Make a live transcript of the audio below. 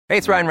Hey,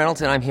 it's Ryan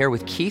Reynolds, and I'm here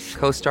with Keith,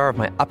 co-star of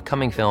my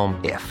upcoming film,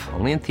 If,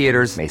 only in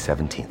theaters May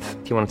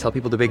 17th. Do you want to tell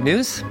people the big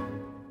news?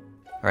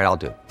 All right,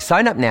 I'll do it.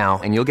 Sign up now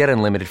and you'll get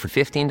unlimited for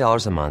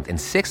 $15 a month and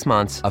 6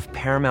 months of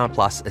Paramount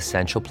Plus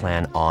Essential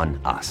Plan on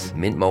us.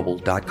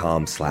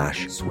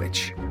 MintMobile.com/switch.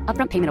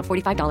 Upfront payment of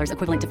 $45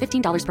 equivalent to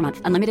 $15 per month.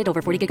 Unlimited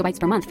over 40 gigabytes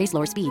per month. Face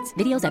lower speeds.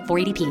 Videos at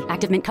 480p.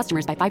 Active Mint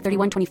customers by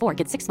 531.24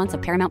 get 6 months of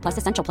Paramount Plus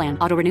Essential Plan.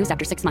 Auto renews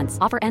after 6 months.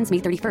 Offer ends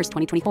May 31st,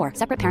 2024.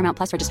 Separate Paramount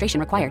Plus registration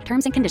required.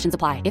 Terms and conditions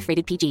apply if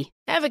rated PG.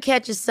 Ever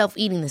catch yourself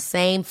eating the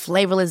same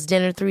flavorless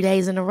dinner 3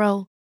 days in a row?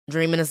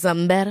 Dreaming of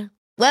something better?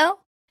 Well,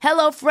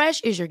 HelloFresh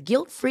is your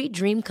guilt-free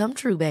dream come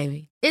true,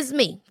 baby. It's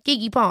me,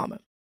 Keke Palmer.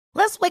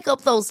 Let's wake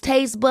up those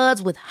taste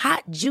buds with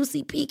hot,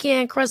 juicy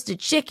pecan-crusted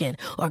chicken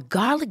or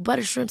garlic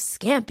butter shrimp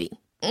scampi.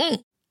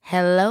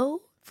 Hello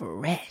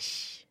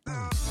Fresh.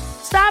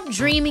 Stop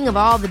dreaming of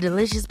all the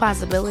delicious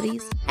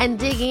possibilities and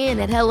dig in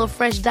at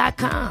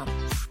HelloFresh.com.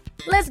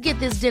 Let's get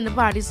this dinner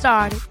party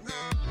started.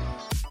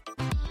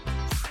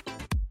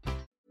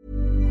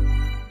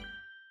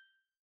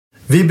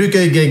 Vi brukar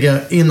ju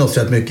gegga in oss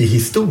rätt mycket i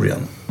historien.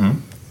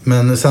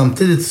 Men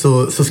samtidigt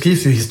så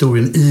skrivs ju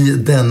historien i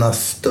denna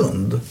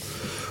stund.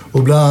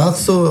 Och bland annat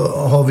så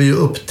har vi ju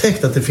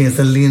upptäckt att det finns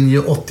en linje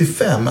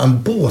 85,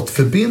 en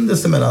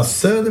båtförbindelse mellan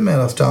söder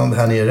Mälarstrand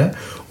här nere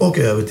och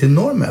över till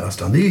norr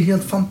Mälarstrand. Det är ju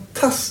helt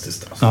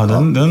fantastiskt. Alltså. Ja,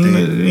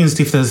 den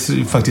instiftades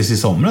faktiskt i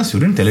somras,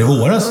 gjorde det inte? Eller i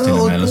våras till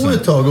och med. Ja,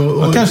 ett tag.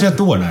 Och kanske ett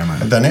år närmare.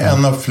 Den är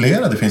en av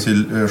flera. Det finns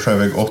ju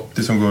Sjöväg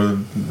 80 som går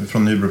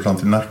från Nybroplan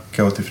till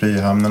Nacka och till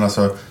Frihamnen.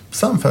 Alltså,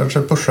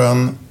 samfärdsel på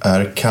sjön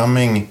är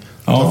coming.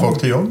 Ta folk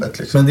till jobbet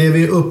liksom. Men det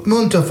vi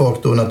uppmuntrar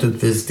folk då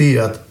naturligtvis, det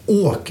är att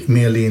åk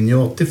med linje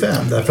 85.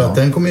 Därför att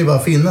den kommer ju bara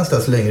finnas där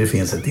så länge det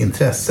finns ett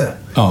intresse.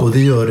 Och det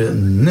gör det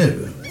nu.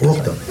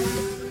 Åk den.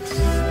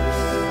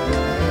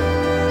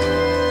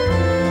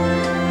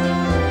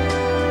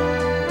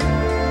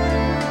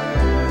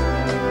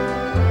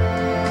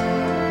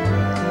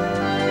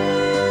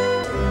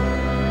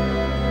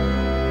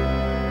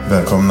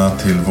 Välkomna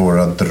till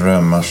våra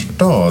drömmars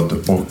stad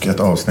och ett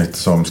avsnitt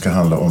som ska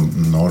handla om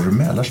Norr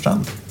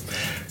Mälarstrand.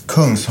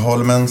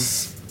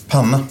 Kungsholmens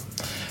panna,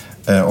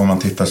 om man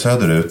tittar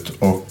söderut.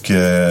 Och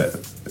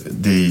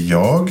det är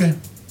jag,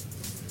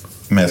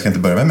 men jag ska inte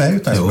börja med mig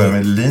utan jag ska börja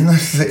med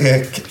Linus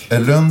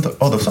Eklund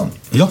Adolfsson.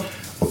 Ja.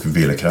 Och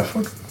Wille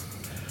Crafoord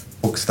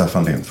och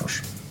Staffan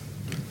Lindfors.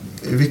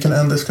 I vilken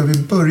ände ska vi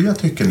börja,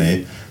 tycker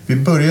ni?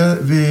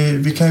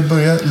 Vi kan ju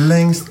börja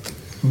längst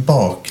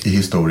bak i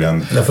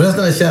historien. Jag får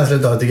nästan en känsla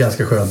av att det är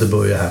ganska skönt att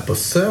börja här på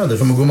söder.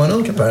 För går man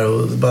upp här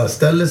och bara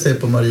ställer sig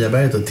på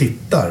Mariaberget och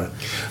tittar.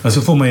 Och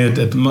så får man ju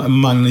ett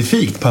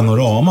magnifikt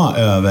panorama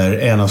över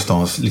en av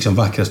stans liksom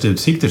vackraste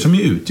utsikter som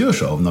ju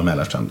utgörs av Norr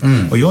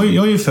Mälarstrand. Och jag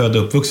är ju född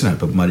och uppvuxen här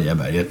på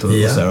Mariaberget. Och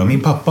så här. Och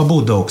min pappa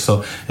bodde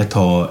också ett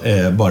tag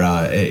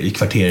bara i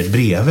kvarteret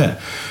bredvid.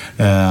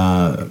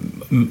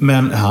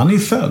 Men han är ju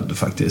född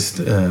faktiskt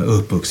och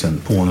uppvuxen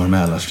på Norr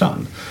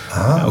Mälarstrand.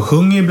 Och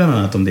sjunger ju bland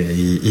annat om det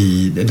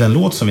i den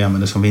låt som vi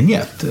använder som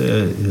vignett,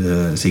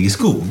 Sigge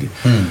Skog.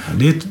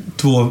 Det är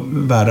två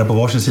världar på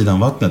varsin sida om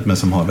vattnet men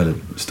som har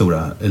väldigt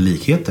stora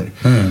likheter.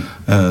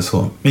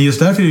 Så. Men just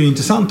därför är det ju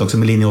intressant också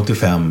med linje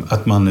 85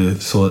 att man nu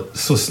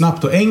så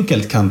snabbt och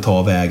enkelt kan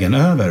ta vägen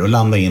över och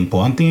landa in på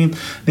antingen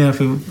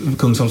nedanför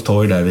Kungsholms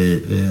torg där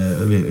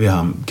vid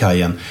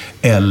hamnkajen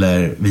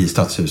eller vid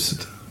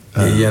Stadshuset.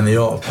 Det är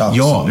genialt.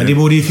 Ja, men det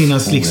borde ju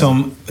finnas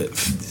liksom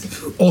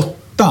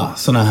 8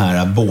 såna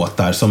här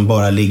båtar som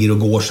bara ligger och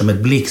går som ett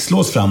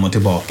blixtlås fram och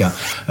tillbaka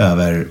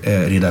över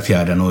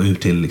Riddarfjärden och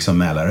ut till liksom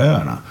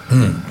Mälaröarna.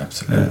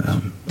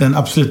 Den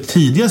absolut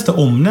tidigaste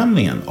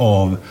omnämningen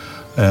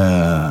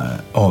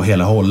av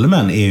hela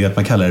Holmen är ju att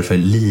man kallar det för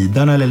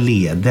Lidarna eller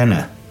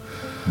Lederne.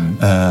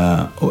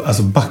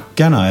 Alltså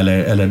backarna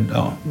eller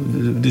ja,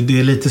 det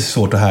är lite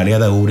svårt att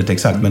härleda ordet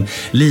exakt, men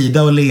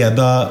lida och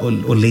leda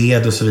och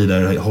led och så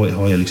vidare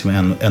har ju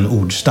liksom en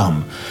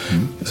ordstam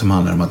som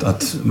handlar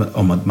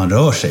om att man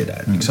rör sig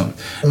där liksom.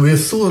 Om vi är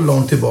så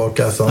långt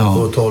tillbaka som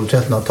på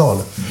 1200-1300-tal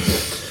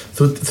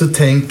så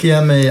tänker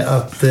jag mig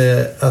att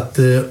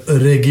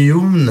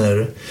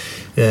regioner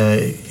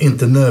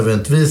inte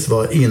nödvändigtvis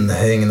var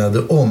inhägnade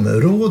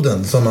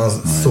områden som man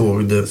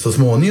såg det så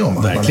småningom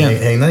att man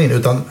hägnade in,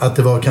 utan att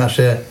det var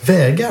kanske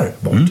vägar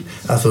bort,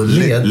 alltså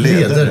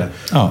leder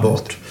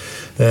bort.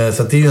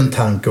 Så att det är ju en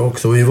tanke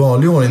också. Och i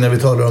vanlig ordning när vi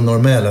talar om Norr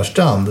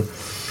Mälarstrand,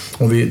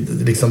 om vi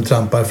liksom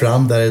trampar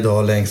fram där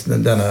idag längs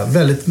denna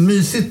väldigt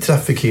mysigt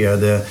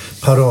trafikerade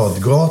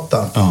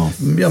paradgata. Ja,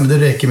 men det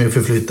räcker med att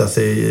förflytta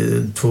sig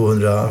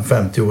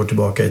 250 år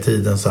tillbaka i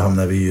tiden så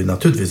hamnar vi ju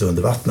naturligtvis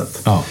under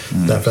vattnet.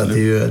 Därför att det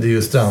är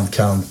ju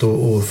strandkant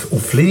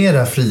och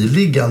flera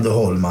friliggande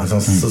holmar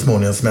som så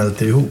småningom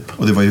smälter ihop.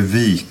 Och det var ju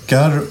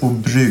vikar och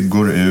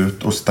bryggor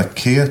ut och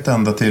staket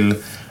ända till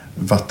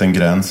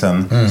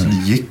vattengränsen. Så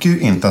det gick ju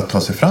inte att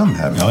ta sig fram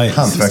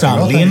här.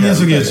 Strandlinjen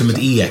såg ut som ett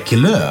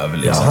eklöv.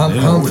 Liksom.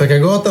 Ja,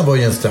 Hantverkargatan var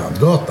ju en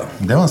strandgata.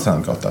 Det var en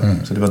strandgata.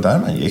 Så det var där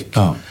man gick.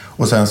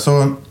 Och sen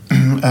så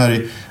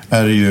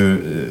är ju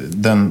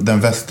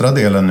den västra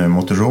delen nu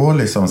mot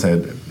Råli som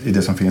säger i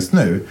det som finns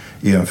nu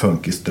är en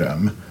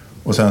funkisdröm.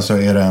 Och sen så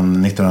är det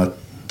en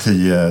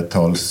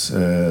 1910-tals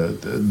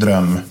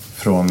dröm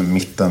från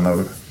mitten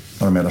av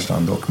Norra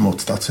Mälarstrand och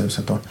mot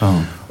Stadshuset då.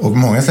 Och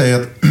många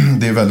säger att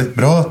det är väldigt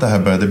bra att det här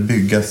började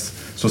byggas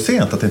så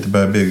sent, att det inte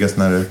började byggas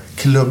när det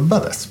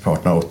klubbades på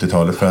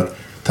 1880-talet, för att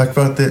tack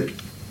vare att det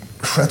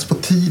sköts på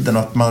tiden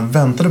och att man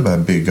väntade att börja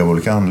bygga av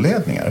olika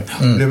anledningar.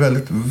 Det är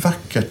väldigt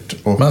vackert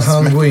och man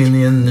hann gå in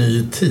i en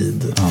ny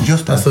tid.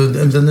 Just det. Alltså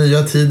den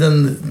nya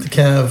tiden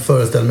kan jag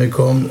föreställa mig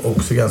kom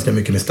också ganska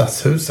mycket med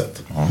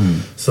Stadshuset.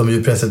 Som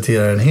ju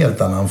presenterar en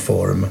helt annan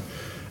form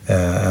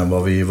än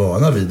vad vi är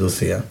vana vid att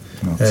se.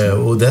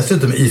 Och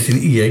dessutom i sin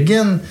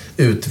egen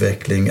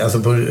utveckling, alltså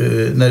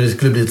när det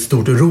skulle bli ett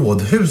stort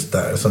rådhus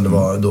där som det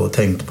var då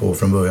tänkt på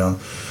från början,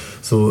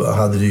 så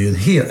hade det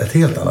ju ett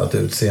helt annat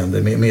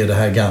utseende med det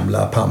här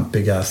gamla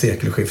pampiga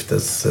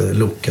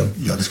sekelskiftesloken.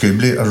 Ja, det ska ju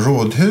bli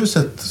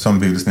rådhuset som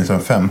byggdes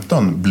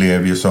 1915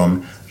 blev ju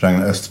som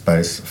Ragnar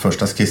Östbergs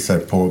första skisser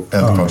på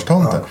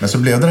Eldkvarnstomten. Men så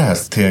blev det här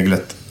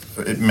steglet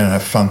med den här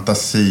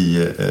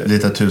fantasi,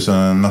 lite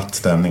tusen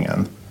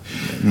nattstämningen.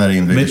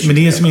 Men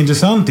det som är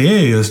intressant är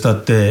just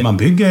att man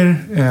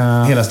bygger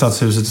hela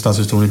stadshuset och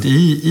stadshustornet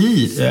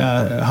i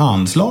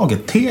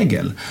handslaget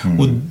tegel.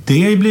 Och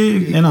det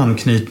blir en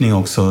anknytning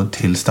också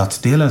till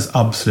stadsdelens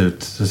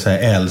absolut så att säga,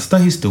 äldsta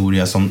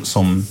historia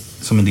som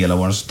en del av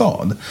vår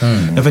stad.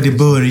 Därför det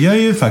börjar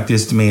ju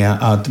faktiskt med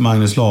att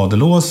Magnus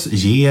Ladulås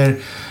ger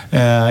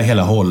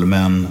hela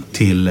Holmen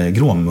till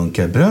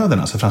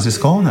Gråmunkebröderna, alltså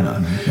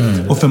franciskanerna.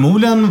 Och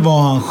förmodligen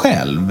var han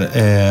själv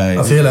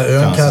alltså hela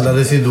ön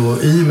kallades ju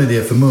då i med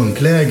det för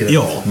munklägret.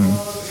 Ja.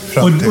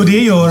 Och det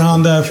gör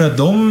han därför att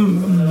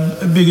de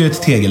bygger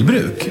ett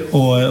tegelbruk.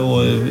 Och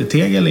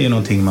tegel är ju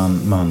någonting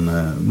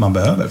man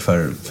behöver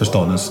för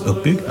stadens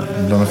uppbyggnad.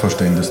 Bland de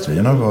första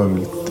industrierna var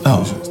väl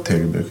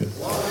tegelbruket.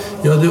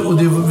 Ja, och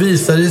det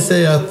visade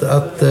sig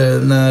att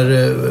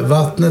när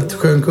vattnet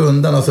sjönk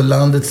undan, alltså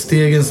landet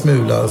steg en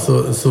smula,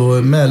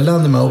 så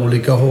mellan de här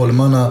olika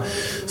holmarna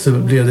så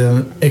blev det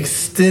en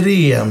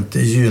extremt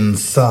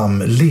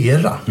gynnsam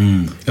lera.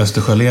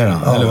 Östersjölera.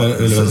 Ja,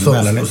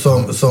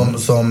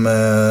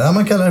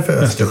 man kallar det för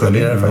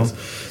Östersjölera faktiskt.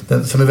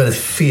 Den, som är väldigt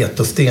fet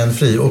och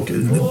stenfri och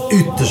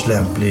ytterst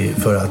lämplig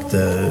för att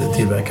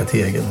tillverka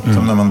tegel.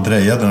 Som när man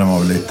drejade när man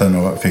var liten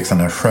och fick sån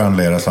här skön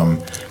lera som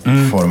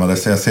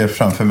formades. Jag ser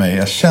framför mig,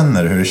 jag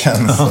känner hur det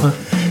känns.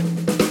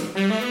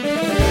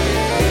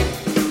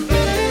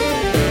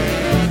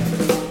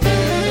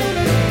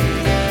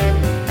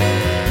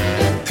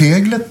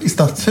 Teglet i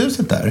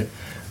stadshuset där.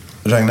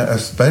 Ragnar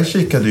Östberg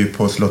kikade ju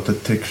på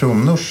slottet Tre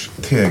Kronors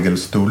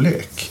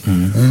tegelstorlek.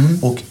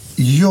 Och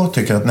jag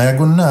tycker att när jag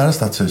går nära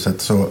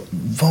stadshuset så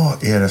vad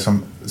är det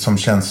som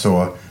känns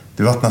så,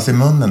 det vattnas i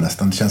munnen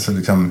nästan, det känns så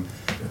liksom.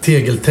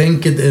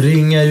 Tegeltänket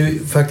ringar ju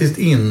faktiskt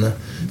in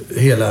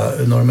hela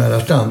Norra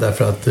Mälarstrand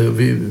därför att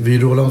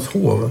vid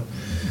Rålambshov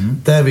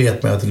där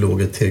vet man att det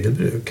låg ett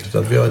tegelbruk, så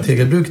att vi har ett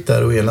tegelbruk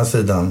där å ena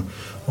sidan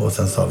och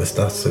sen så har vi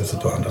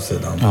stadshuset å andra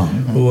sidan.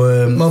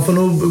 Och man får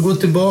nog gå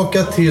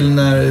tillbaka till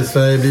när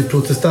Sverige blir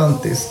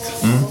protestantiskt.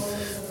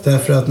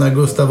 Därför att när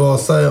Gustav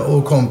Vasa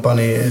och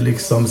kompani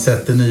liksom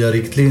sätter nya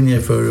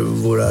riktlinjer för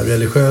våra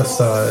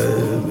religiösa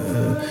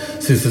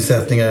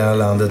sysselsättningar i det här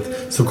landet,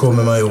 så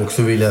kommer man ju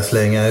också vilja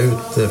slänga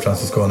ut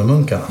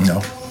franciskanermunkarna.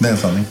 Ja, det är en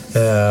sanning.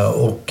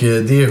 Och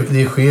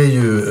det sker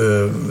ju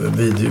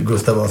vid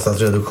Gustav Vasas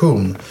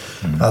reduktion.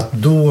 Att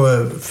då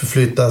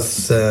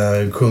förflyttas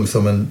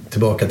kungsholmen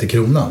tillbaka till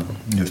kronan.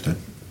 Just det.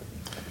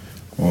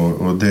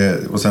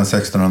 Och sen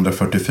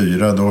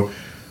 1644 då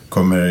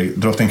kommer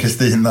drottning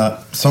Kristina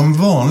som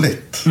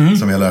vanligt,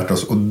 som vi har lärt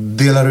oss, och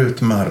delar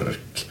ut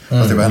mark.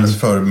 Fast det var hennes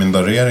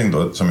förmyndarregering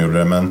då som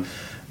gjorde det,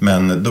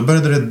 men då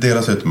började det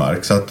delas ut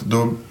mark, så att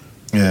då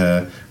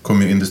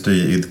kom ju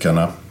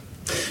industriidkarna.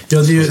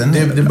 Ja,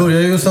 det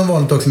börjar ju som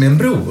vanligt också med en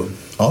bro.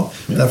 Ja.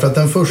 Därför att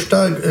den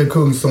första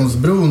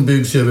Kungsholmsbron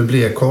byggs ju över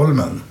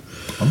Blekholmen.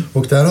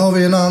 Och där har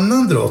vi en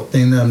annan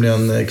drottning,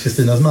 nämligen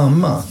Kristinas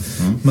mamma,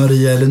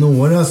 Maria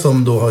Eleonora,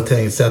 som då har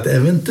tänkt sig att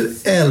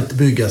eventuellt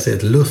bygga sig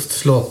ett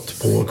lustslott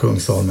på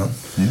Kungsholmen.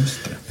 Just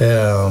det.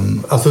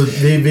 Alltså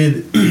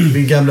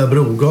vid Gamla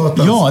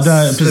Brogatan. Ja,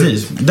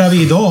 precis. Där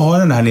vi idag har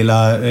den här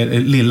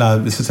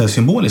lilla så att säga,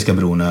 symboliska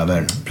bron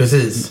över.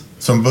 Precis.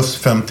 Som buss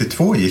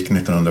 52 gick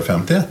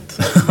 1951.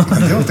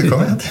 Men det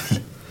återkommer jag till.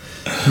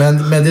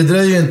 Men det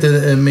dröjer ju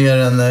inte mer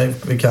än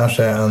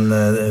kanske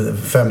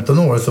 15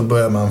 år så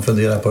börjar man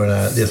fundera på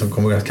det som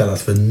kommer att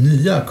kallas för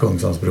nya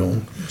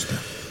Kungsholmsbron.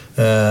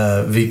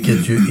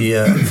 Vilket ju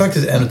är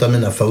faktiskt en av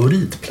mina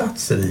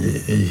favoritplatser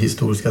i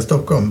historiska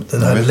Stockholm.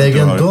 Den här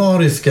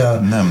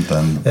legendariska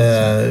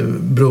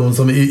bron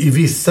som i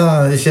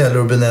vissa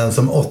källor benämns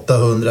som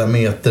 800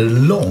 meter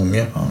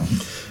lång.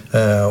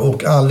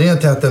 Och anledningen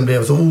till att den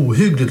blev så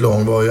ohyggligt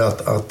lång var ju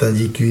att den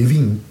gick ju i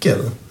vinkel.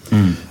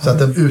 Så att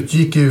den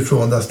utgick ju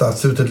från där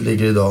stadshuset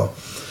ligger idag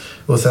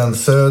och sen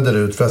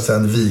söderut för att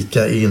sen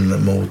vika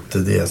in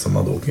mot det som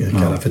man då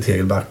kallar för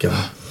Tegelbacken.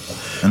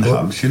 En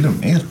halv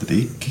kilometer, det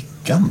gick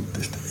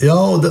gigantiskt.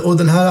 Ja, och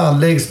den här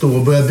anläggs då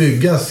och börjar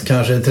byggas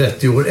kanske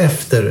 30 år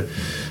efter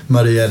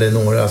Maria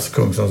Eleonoras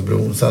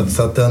Kungsholmsbron.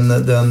 Så att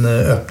den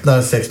öppnar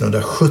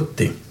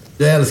 1670.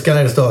 Jag älskar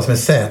när det stavas med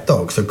Z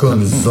också,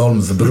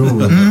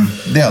 Kungsholmsbron.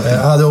 Det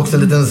hade också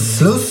en liten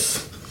sluss.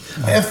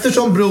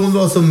 Eftersom bron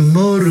var så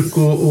mörk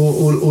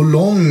och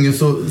lång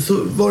så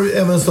var det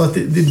även så att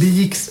det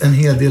begicks en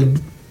hel del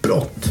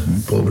brott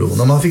på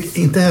bron. Och man fick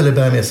inte heller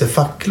bära med sig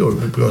facklor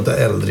på grund av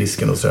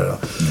eldrisken och sådär.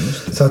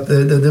 Så att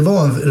det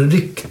var en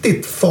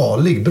riktigt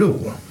farlig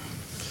bro.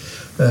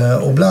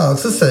 Och bland annat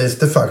så sägs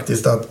det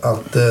faktiskt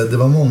att det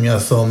var många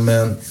som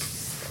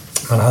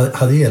man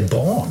hade gett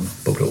barn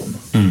på bron.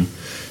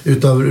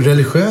 Utav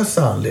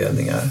religiösa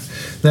anledningar.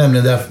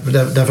 Nämligen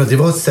därför att det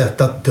var ett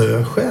sätt att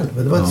dö själv.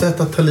 Det var ett sätt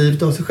att ta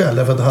livet av sig själv.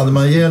 Därför att hade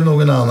man ihjäl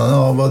någon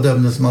annan, vad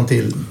dömdes man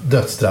till?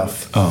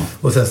 Dödsstraff.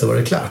 Och sen så var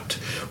det klart.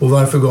 Och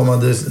varför gav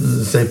man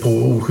sig på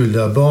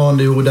oskyldiga barn?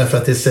 Jo, därför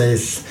att det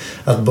sägs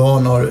att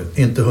barn har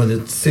inte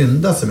hunnit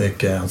synda så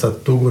mycket än. Så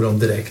att då går de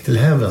direkt till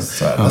heaven.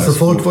 Alltså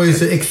folk var ju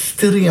så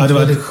extremt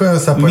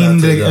religiösa på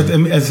den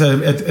tiden.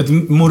 Ett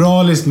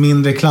moraliskt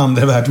mindre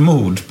klandervärt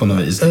mord på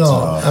något vis.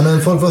 Ja,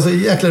 men folk var så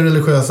jäkla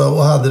religiösa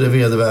och hade det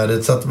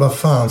vedervärdigt, så att vad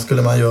fan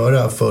skulle man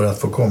göra för att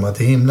få komma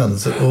till himlen?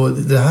 Och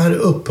det här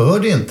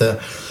upphörde inte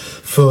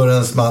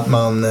förrän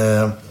man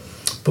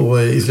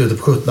i slutet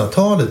på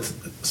 1700-talet,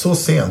 så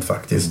sent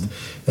faktiskt,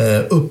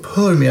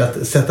 upphör med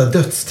att sätta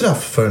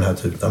dödsstraff för den här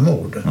typen av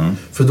mord.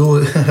 För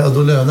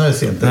då lönar det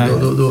sig inte.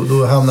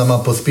 Då hamnar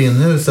man på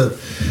spinnhuset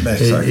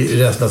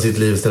i resten av sitt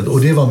liv istället.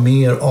 Och det var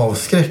mer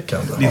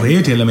avskräckande. Det var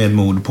ju till och med ett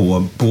mord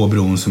på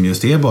bron som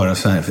just är bara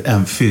så här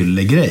en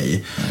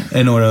fyllegrej.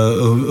 Några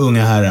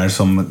unga herrar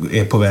som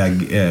är på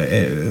väg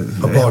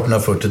på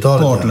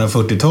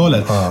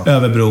 1840-talet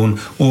över bron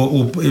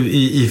och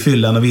i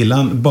fyllan och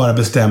villan bara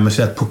bestämmer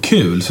sig att på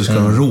kul så ska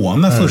de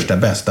råna första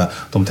bästa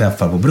de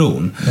träffar på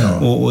bron.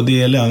 Och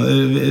det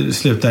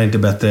slutar inte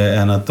bättre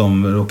än att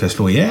de råkar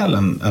slå ihjäl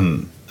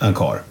en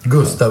kar.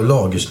 Gustav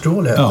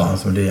Lagerstrål heter han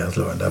som det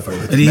egentligen därför.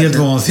 Det är helt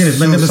vansinnigt,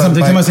 men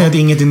samtidigt kan man säga att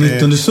inget är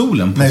nytt under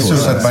solen. Nej,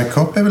 suicide by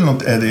cop är väl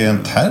är det en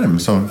term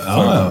som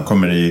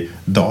kommer i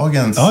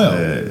dagens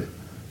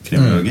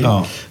kriminologi.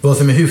 Vad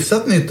som är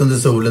hyfsat nytt under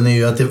solen är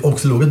ju att det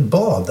också låg ett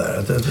bad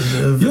där. Ett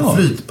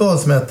flytbad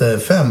som heter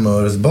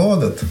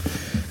Femöresbadet.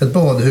 Ett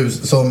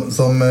badhus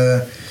som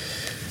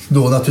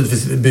då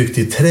naturligtvis byggt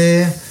i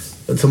trä,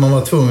 som man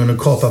var tvungen att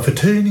kapa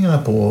förtöjningarna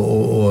på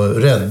och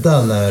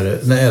rädda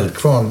när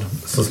Eldkvarn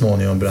så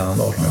småningom brann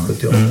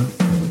 1878.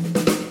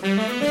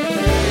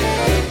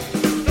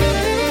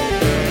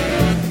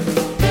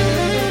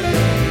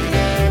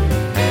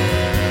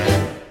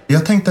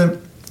 Jag tänkte,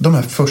 de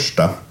här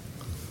första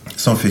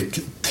som fick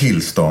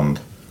tillstånd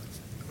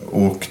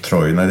och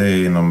trojna, det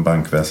är inom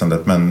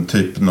bankväsendet, men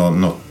typ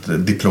något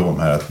diplom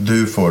här att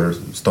du får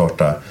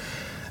starta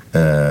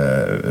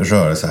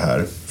rörelse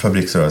här,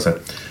 fabriksrörelse.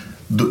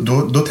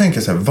 Då tänker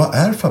jag så här, vad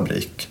är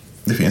fabrik?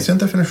 Det finns ju en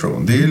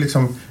definition. Det är ju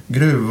liksom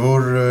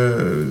gruvor,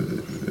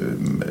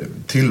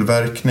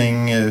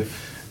 tillverkning,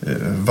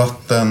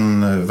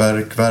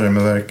 vattenverk,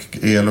 värmeverk,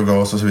 el och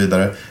gas och så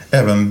vidare.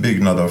 Även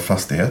byggnad av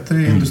fastigheter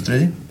i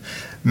industri.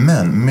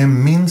 Men med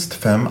minst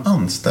 5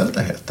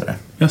 anställda heter det.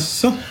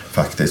 Jaså?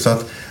 Faktiskt. Så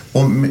att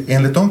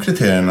enligt de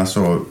kriterierna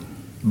så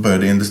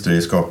började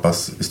industri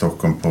skapas i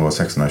Stockholm på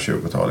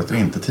 1620-talet och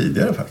inte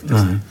tidigare faktiskt.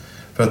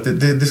 För att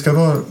det ska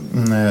vara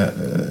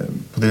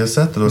på det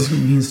sättet. Det ska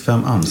minst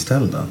 5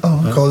 anställda.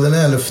 Ja,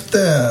 Karl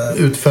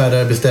XI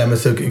utfärdar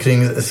bestämmelser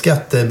kring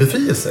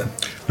skattebefrielse.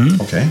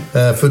 Okay.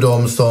 För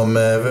de som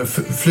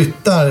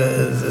flyttar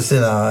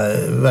sina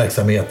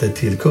verksamheter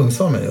till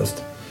Kungsholmen just.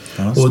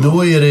 Och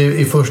då är det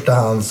i första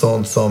hand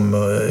sånt som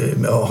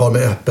har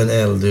med öppen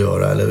eld att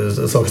göra,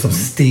 eller saker som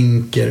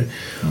stinker.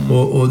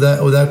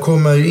 Och där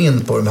kommer jag ju in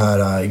på de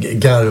här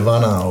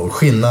garvarna och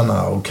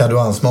skinnarna och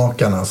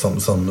kaduansmakarna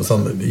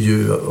som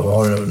ju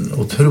har en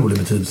otrolig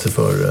betydelse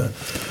för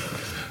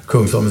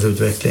Kungsholmens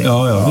utveckling.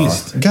 Ja,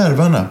 visst.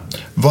 Garvarna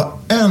var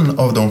en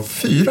av de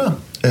 4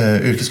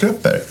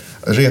 yrkesgrupper,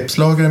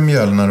 repslagare,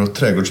 mjölnare och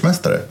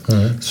trädgårdsmästare,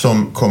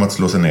 som kom att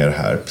slå sig ner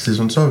här, precis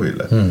som du sa,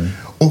 Ville.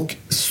 Och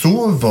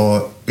så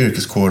var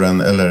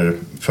yrkeskåren eller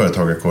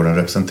företagarkåren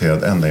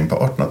representerad ända in på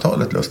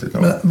 1800-talet, lustigt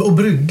nog. Och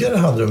bryggare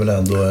hade du väl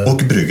ändå? Och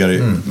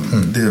bryggare,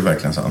 det är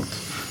verkligen sant.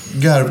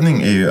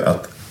 Garvning är ju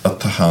att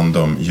ta hand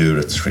om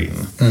djurets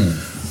skinn.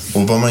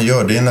 Och vad man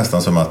gör, det är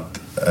nästan som att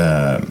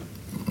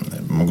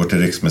man går till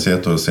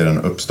Riksmuseet och ser den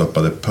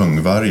uppstoppade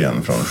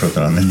pungvargen från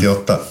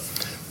 1798.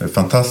 Det är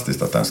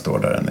fantastiskt att den står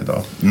där än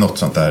idag. Något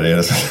sånt där är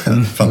det så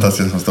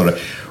fantastiskt som står där.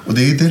 Och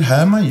det är det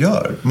här man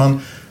gör.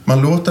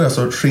 Man låter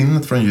alltså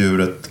skinnet från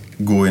djuret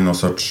gå i någon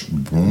sorts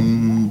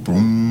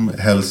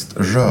helst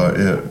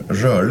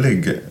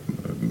rörlig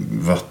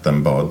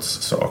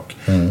vattenbadssak.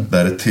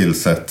 Där det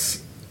tillsätts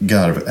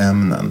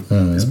garvämnen.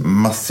 Det finns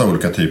massa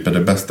olika typer. Det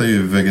bästa är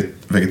ju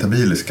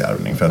vegetabilisk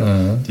garvning för att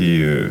det är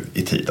ju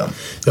i tiden.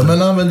 Ja,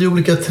 man använder ju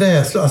olika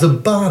träslag, alltså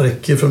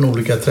bark från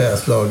olika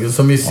träslag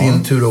som i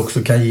sin tur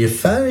också kan ge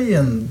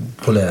färgen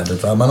på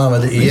lädret. Va? Man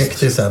använder ek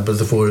till exempel,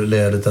 så får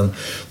lädret en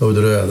något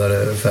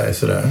rödare färg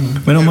sådär.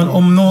 Men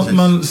om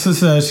man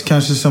sådär,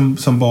 kanske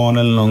som barn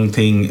eller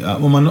någonting,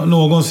 om man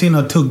någonsin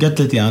har tuggat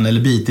lite grann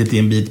eller bitit i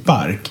en bit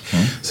bark,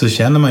 så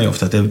känner man ju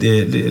ofta att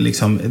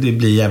det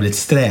blir jävligt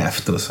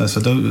strävt och så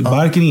att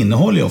barken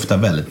innehåller ju ofta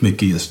väldigt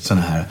mycket just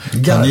såna här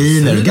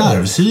tanniner,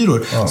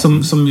 garvsyror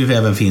som ju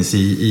även finns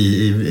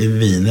i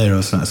viner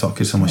och såna här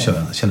saker som man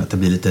känner att det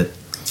blir lite,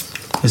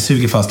 det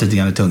suger fast lite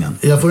grann i tungan.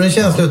 Jag får en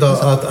känsla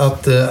av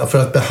att för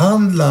att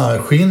behandla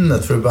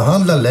skinnet, för att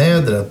behandla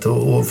lädret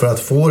och för att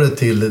få det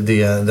till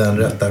den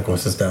rätta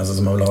konsistensen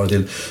som man vill ha det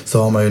till,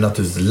 så har man ju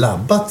naturligtvis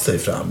labbat sig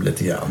fram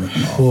lite grann.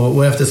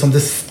 Och eftersom det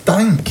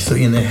stank så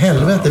in i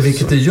helvete,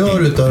 vilket det gör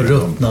utav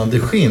ruttnande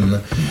skinn,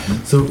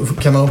 så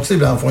kan man också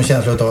ibland få en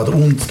känsla av att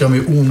ont ska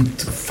med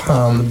ont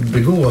fan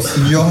begås.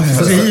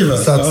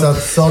 Så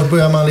att snart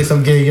börjar man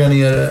liksom gegga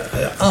ner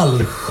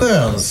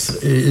allsköns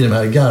i de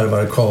här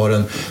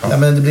garvarkaren. Ja,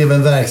 men det blev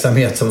en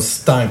verksamhet som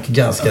stank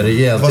ganska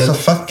rejält. Vad sa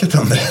facket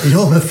om det?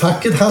 Ja, men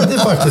facket hade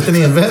faktiskt en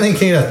invändning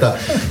kring detta.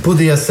 På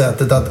det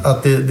sättet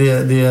att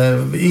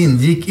det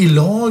ingick i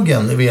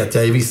lagen, vet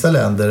jag, i vissa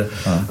länder.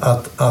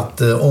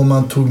 Att om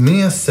man tog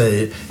med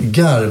sig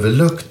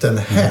garvlukten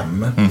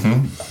hem,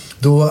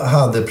 då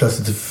hade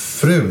plötsligt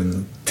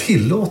frun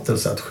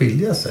tillåtelse att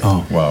skilja sig.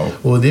 Wow.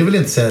 Och det vill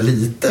inte säga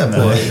lite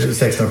på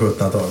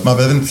 1600-1700-talet. Man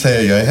behöver inte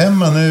säga jag är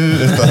hemma nu.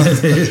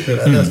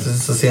 Jag läste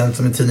så sent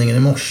som i tidningen i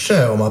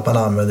morse om att man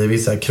använder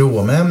vissa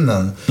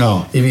kromämnen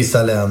i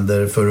vissa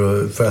länder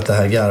för att det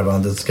här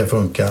garvandet ska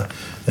funka.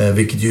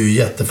 Vilket ju är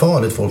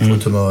jättefarligt. Folk får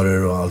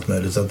tumörer och allt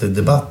möjligt. Så att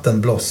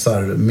debatten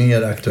blossar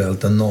mer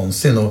aktuellt än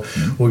någonsin.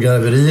 Och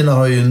garverierna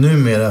har ju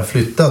numera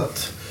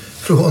flyttat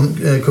från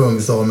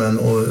Kungsholmen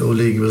och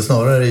ligger väl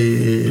snarare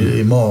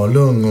i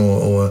Malung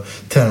och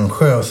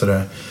Tännsjö och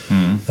sådär.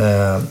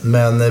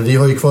 Men vi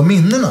har ju kvar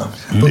minnena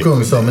på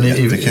Kungsholmen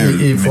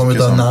i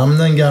form av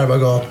namnen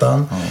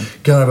Garvagatan,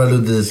 Garvar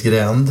Lundins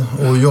gränd,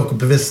 och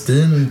Jakob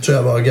Westin tror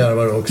jag var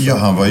garvar också. Ja,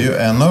 han var ju,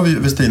 en av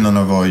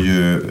Westinarna var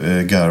ju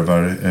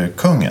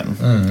garvarkungen.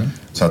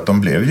 Så att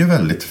de blev ju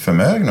väldigt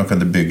förmögna och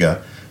kunde bygga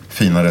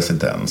fina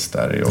residens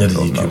där i området.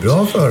 Det gick ju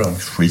bra för dem.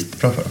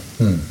 Skitbra för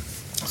dem.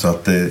 Så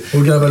att,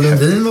 och Garvar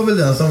Lundin var väl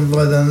den som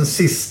var den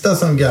sista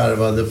som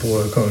garvade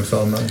på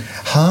Kungsholmen.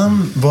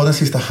 Han var den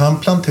sista. Han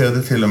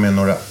planterade till och med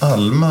några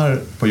almar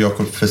på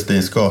Jakob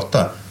Westins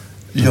gata.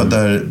 Ja,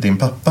 där din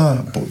pappa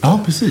bodde.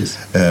 Ja, precis.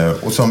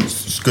 Och som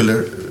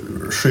skulle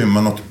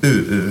skymma något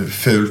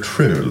fult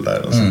skjul där,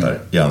 eller sånt där,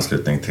 i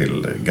anslutning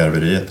till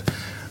garveriet.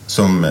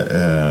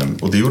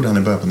 Och det gjorde han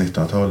i början på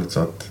 1900-talet. Så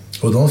att,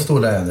 och de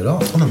står där än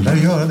idag. Och de lär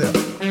göra det.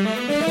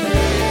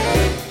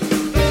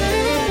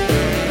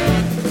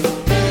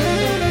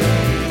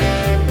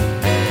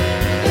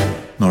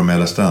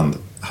 Norrmälarstrand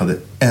hade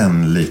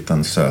en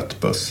liten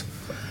sötbuss.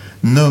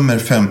 Nummer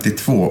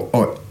 52.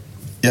 Och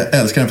jag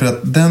älskar den för att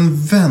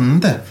den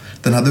vände.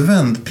 Den hade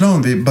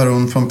vändplan vid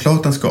Baron von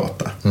Platens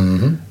gata.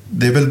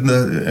 Det är väl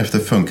efter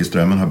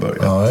Funkisströmmen har börjat.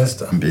 Ja, just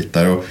det. En bit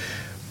där.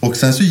 Och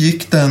sen så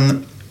gick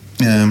den...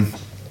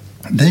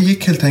 den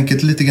gick helt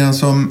enkelt lite grann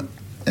som...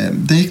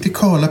 den gick till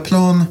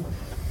Karlaplan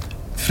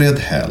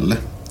Fredhäll.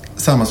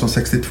 Samma som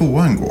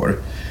 62an går.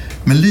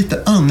 Men lite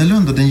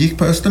annorlunda. Den gick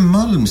på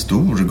Östermalm,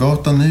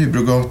 Storgatan,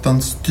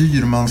 Nybrogatan,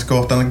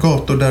 Styrmansgatan.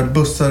 Gator där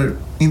bussar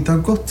inte har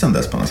gått sedan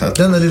dess på något sätt.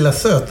 Den lilla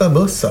söta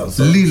buss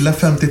alltså. Lilla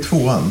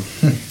 52an.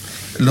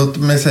 Låt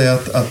mig säga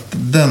att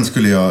den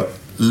skulle jag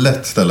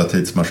lätt ställa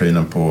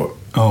tidsmaskinen på.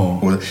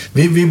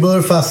 Vi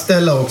bör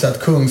fastställa också att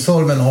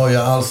Kungsholmen har ju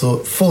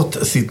alltså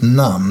fått sitt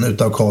namn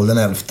utav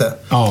Karl XI.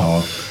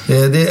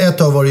 Ett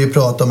tag var det ju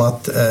prat om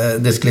att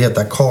det skulle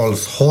heta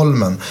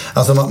Karlsholmen.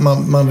 Alltså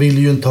man vill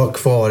ju inte ha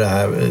kvar det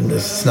här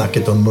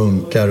snacket om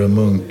munkar och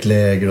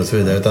munkläger och så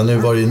vidare, utan nu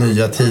var det ju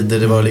nya tider.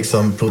 Det var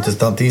liksom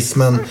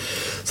protestantismen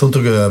som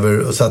tog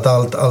över, så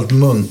att allt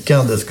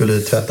munkande skulle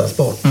tvättas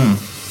bort.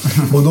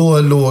 Och då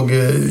låg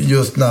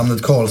just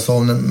namnet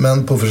Karlsholmen,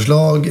 men på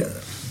förslag.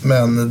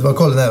 Men det var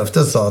Karl XI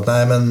som sa att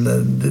nej, men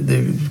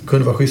det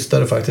kunde vara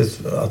schysstare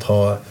faktiskt att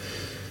ha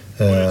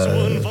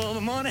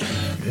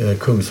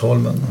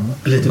Kungsholmen.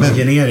 Lite mer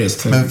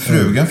generiskt. Men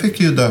frugan fick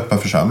ju döpa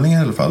församlingen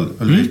i alla fall.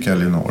 Ulrika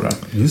Eleonora.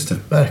 Just det.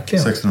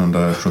 Verkligen.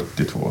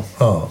 1672.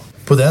 Ja.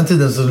 På den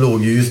tiden så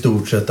låg ju i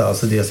stort sett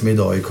alltså det som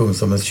idag är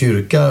Kungsholmens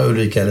kyrka,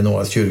 Ulrika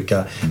Eleonoras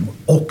kyrka,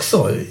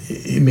 också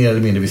mer eller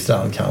mindre vid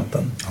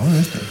strandkanten. Ja,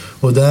 just det.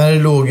 Och där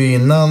låg ju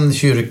innan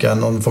kyrkan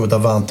någon form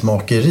av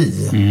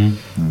vantmakeri.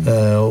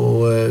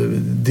 Och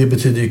det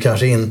betyder ju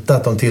kanske inte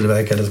att de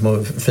tillverkade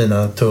små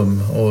fina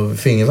tum- och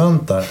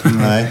fingervantar.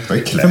 Nej,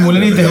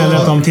 förmodligen inte heller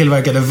att de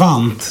tillverkade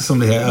vant, som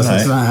det är. Alltså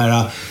sådana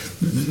här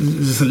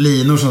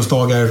linor som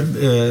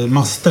stagar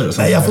master och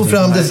sånt. Nej, jag får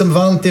fram det som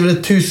vant är väl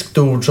ett tyskt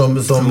ord som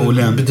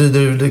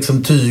betyder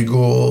liksom tyg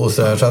och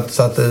så här,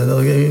 så att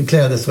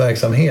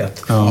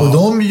klädesverksamhet. Och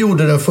de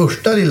gjorde det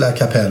första lilla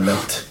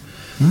kapellet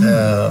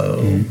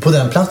På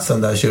den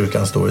platsen där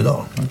kyrkan står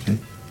idag. Okay.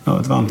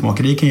 Ja, ett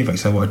vantmakeri kan ju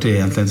faktiskt ha varit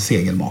egentligen ett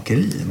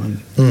segelmakeri.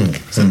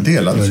 Sen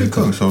delades ju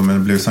Kungsholmen, men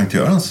det blev Sankt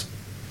Görans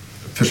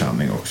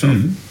församling också.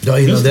 Ja,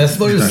 innan dess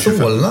var det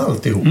Solna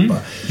alltihopa.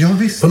 Ja,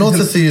 visst. På något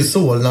sätt är ju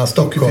Solna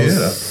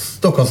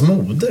Stockholms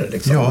moder.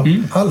 Liksom. Ja.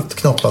 Allt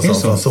knoppas av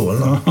från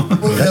Solna.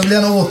 Jag vill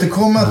gärna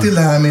återkomma till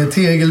det här med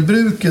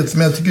tegelbruket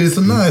som jag tycker är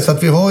så nice.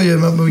 Att vi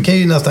kan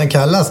ju nästan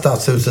kalla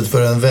stadshuset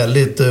för en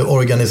väldigt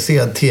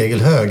organiserad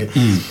tegelhög.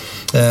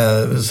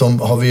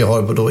 Som vi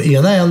har på då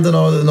ena änden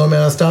av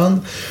Norrmälarstrand,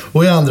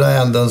 och i andra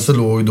änden så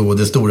låg då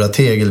det stora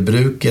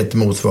tegelbruket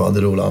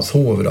motsvarande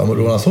Rålambshov.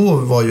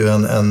 Rålambshov var ju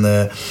en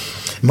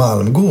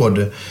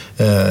malmgård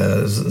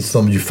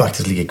som ju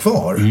faktiskt ligger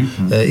kvar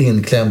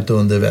inklämt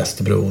under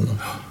Västerbron.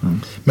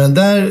 Men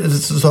där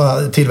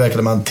så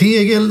tillverkade man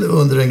tegel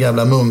under den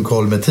gamla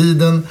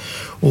Munkholmetiden,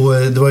 och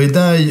det var ju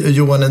där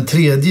Johan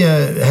III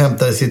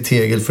hämtade sitt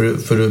tegel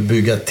för att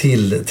bygga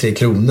till 3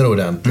 Kronor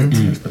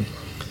ordentligt.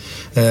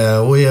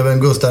 Och även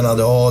Gustav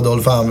II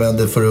Adolf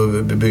använde för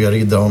att bygga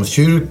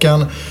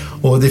Riddarholmskyrkan.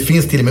 Och det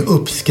finns till och med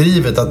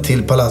uppskrivet att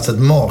till palatset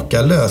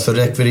Makalös så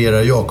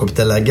rekvirerar Jakob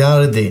de la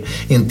Gardie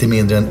inte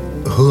mindre än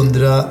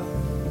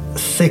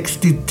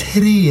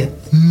 163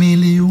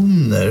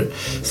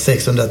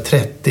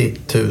 630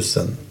 000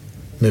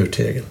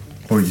 murtegel.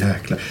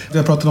 Jäklar. Vi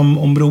har pratat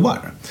om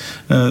broar,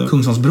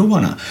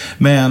 Kungsholmsbroarna.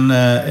 Men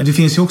det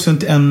finns ju också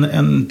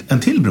en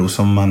till bro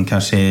som man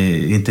kanske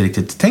inte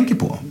riktigt tänker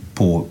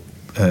på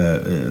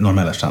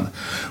Norrmälarstrand.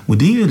 Och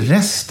det är ju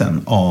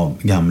resten av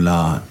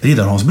gamla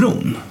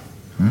Riddarholmsbron.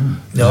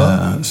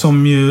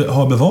 Som ju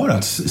har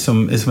bevarats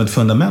som ett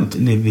fundament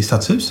vid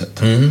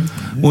stadshuset.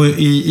 Och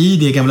i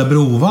det gamla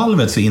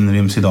brovalvet så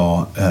inryms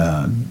idag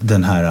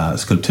den här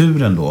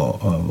skulpturen då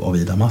av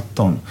Ida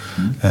Matton.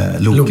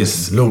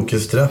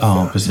 Lokes träff.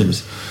 Ja,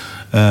 precis.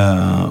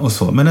 Och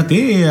så. Men att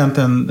det är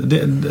egentligen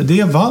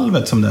det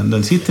valvet som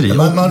den sitter i.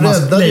 Man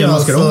räddade ju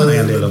alltså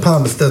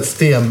Palmstedts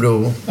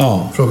stenbro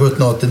från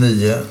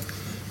 1789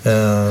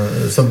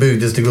 som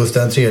byggdes till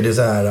Gustav III:s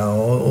ära,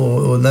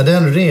 och när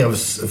den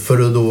revs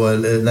för att då,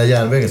 när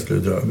järnvägen skulle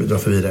dra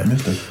förbi det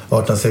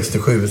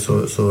 1867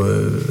 så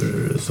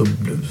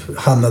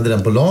hamnade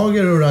den på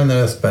lager, och Ragnar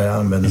Östberg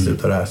använde sig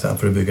av det här sen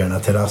för att bygga den här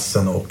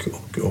terrassen och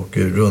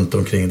runt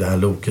omkring det här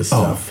Lokes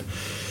straff.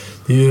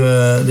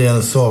 Det är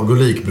en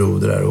sagolik bro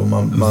där, och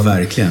man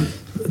verkligen.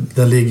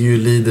 Den ligger ju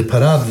lite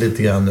parad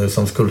lite grann nu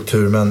som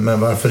skulptur, men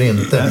varför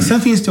inte?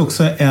 Sen finns det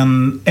också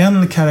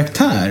en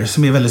karaktär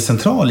som är väldigt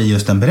central i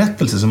just den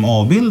berättelse som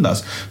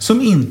avbildas,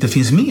 som inte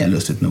finns med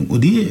lustigt nog, och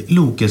det är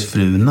Lokes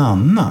fru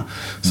Nanna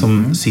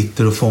som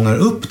sitter och fångar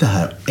upp det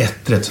här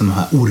ettret som de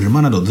här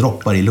ormarna då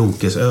droppar i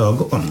Lokes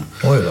ögon.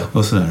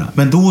 Och sådär.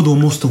 Men då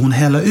måste hon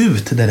hälla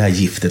ut det där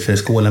giftet för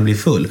skålen blir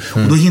full,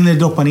 och då hinner det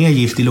droppa ner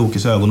gift i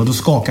Lokes ögon, och då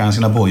skakar han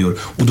sina bojor,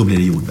 och då blir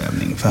det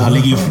jordbävning, för han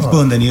ligger ju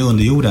bunden i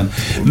underjorden.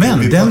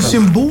 Men den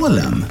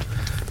symbolen,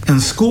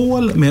 en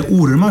skål med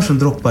ormar som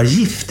droppar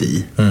gift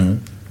i,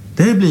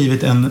 det har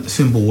blivit en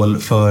symbol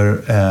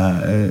för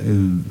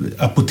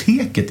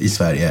apoteket i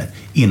Sverige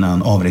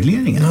innan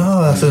avregleringen.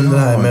 Ja, alltså den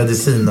här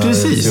medicinen.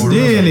 Precis,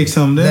 det är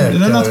liksom en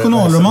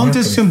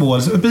nationalromantisk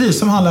symbol, precis,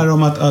 som handlar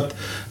om att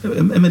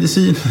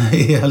medicin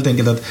är helt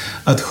enkelt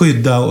att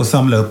skydda och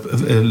samla upp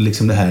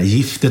liksom det här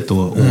giftet då.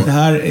 Och det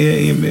här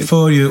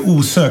för ju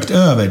osökt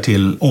över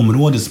till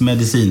områdets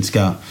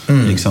medicinska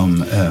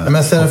liksom...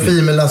 Men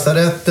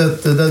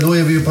Serafimerlasarettet, då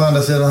är vi ju på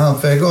andra sidan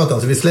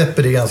Hantverkargatan, så vi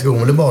släpper det ganska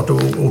omedelbart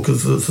och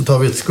så tar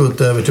vi ett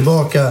skutt över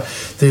tillbaka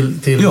till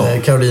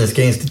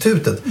Karolinska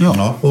institutet.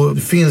 Ja. Och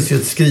det finns ju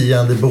ett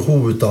skriande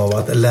behov av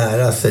att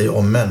lära sig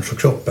om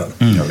människokroppen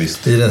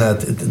i den här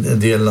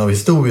delen av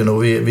historien,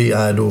 och vi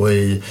är då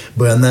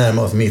börjar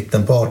närma oss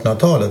mitten på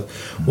 1800-talet,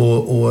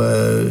 och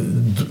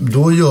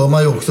då gör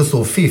man ju också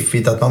så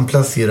fiffigt att man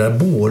placerar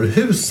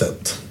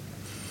bårhuset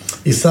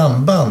i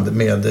samband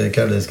med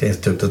Karolinska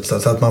institutet,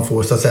 så att man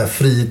får så att säga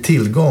fri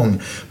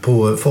tillgång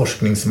på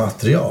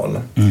forskningsmaterial.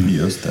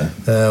 Just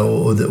det.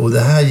 Och det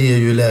här ger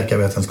ju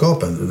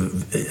läkarvetenskapen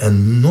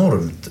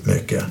enormt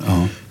mycket.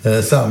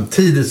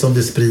 Samtidigt som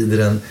det sprider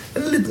en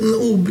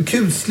liten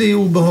kuslig,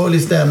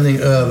 obehaglig stämning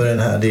över den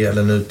här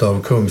delen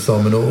utav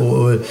Kungsholmen,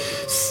 och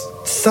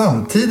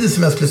samtidigt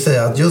som jag skulle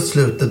säga att just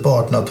slutet på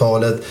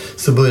 1800-talet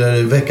så började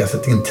det väckas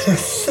ett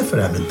intresse för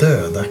det här med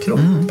döda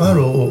kroppar.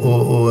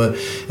 Och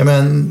jag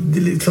menar,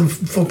 liksom,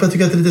 folk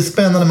tycker att det är lite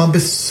spännande. Man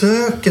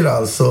besöker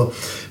alltså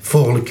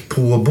folk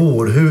på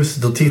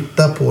bårhuset och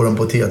tittar på dem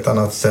på ett helt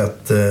annat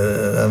sätt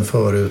än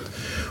förut.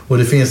 Och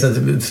det finns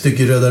ett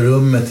stycke i Röda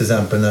rummet till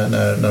exempel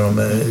när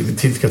de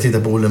ska titta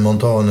på Olle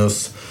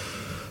Montanus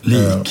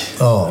lik.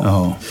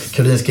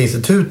 Karolinska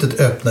institutet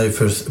öppnar ju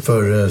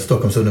för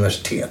Stockholms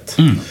universitet.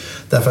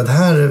 Därför att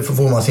här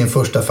får man sin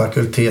första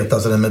fakultet,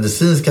 alltså den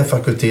medicinska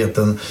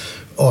fakulteten,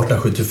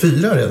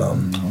 1874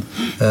 redan.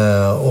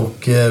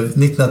 Och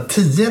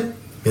 1910,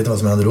 vet du vad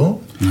som hände då?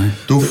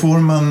 Då får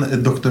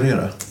man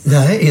doktorera.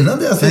 Nej, innan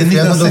det. Alltså,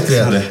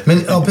 1906.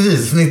 Men, ja,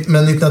 precis.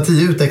 Men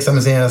 1910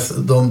 utexamineras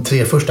de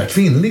 3 första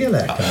kvinnliga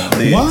läkarna.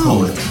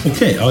 Wow!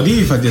 Okej, ja, det är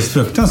ju faktiskt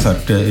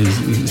fruktansvärt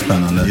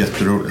spännande.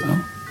 Jätteroligt. Ja.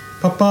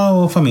 Pappa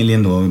och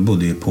familjen då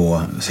bodde ju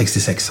på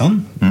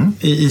 66an.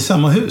 I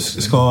samma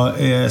hus ska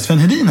Sven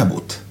Hedin ha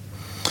bott.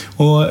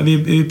 Och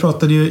vi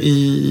pratade ju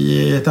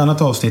i ett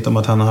annat avsnitt om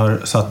att han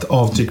har satt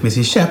avtryck med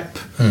sin käpp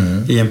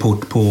i en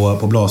port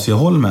på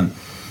Blasieholmen.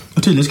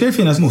 Och tydligen ska det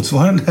finnas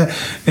motsvarande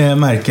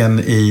märken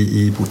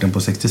i porten på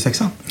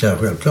 66an. Ja,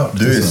 självklart.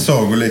 Du är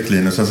sagolik,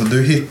 Linus. Alltså,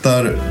 du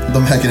hittar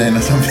de här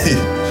grejerna som vi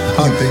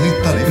inte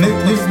hittar i. Nu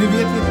vet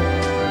vi.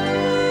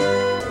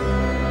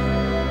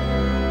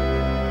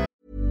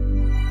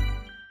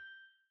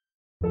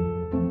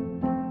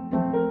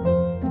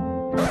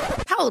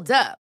 Hold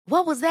up.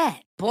 What was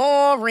that?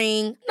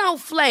 Boring. No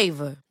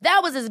flavor. That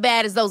was as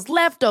bad as those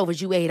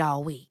leftovers you ate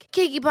all week.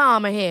 Keke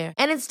Palmer here,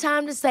 and it's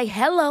time to say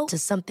hello to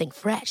something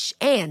fresh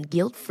and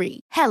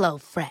guilt-free. Hello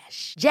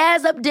Fresh.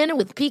 Jazz up dinner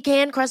with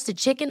pecan-crusted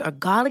chicken or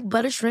garlic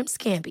butter shrimp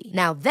scampi.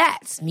 Now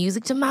that's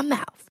music to my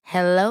mouth.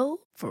 Hello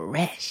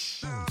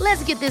Fresh.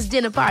 Let's get this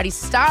dinner party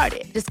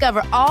started.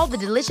 Discover all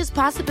the delicious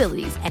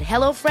possibilities at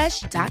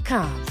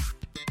hellofresh.com.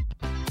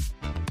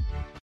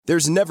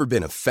 There's never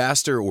been a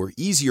faster or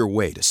easier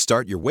way to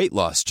start your weight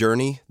loss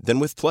journey than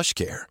with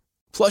PlushCare.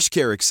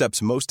 PlushCare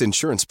accepts most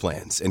insurance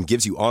plans and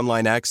gives you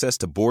online access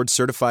to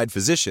board-certified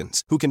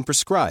physicians who can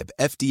prescribe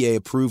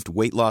FDA-approved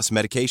weight loss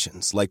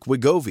medications like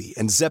Wegovy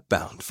and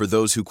Zepbound for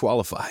those who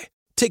qualify.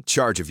 Take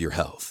charge of your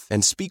health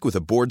and speak with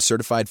a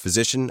board-certified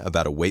physician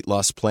about a weight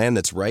loss plan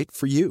that's right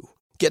for you.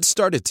 Get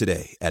started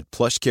today at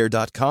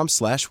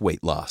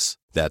plushcare.com/weightloss.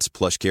 That's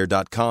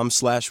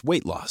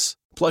plushcare.com/weightloss.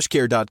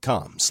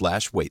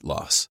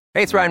 plushcare.com/weightloss.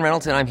 Hey, it's Ryan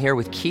Reynolds, and I'm here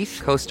with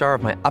Keith, co-star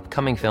of my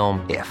upcoming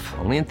film, If,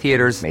 only in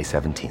theaters May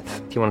 17th.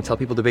 Do you want to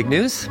tell people the big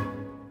news?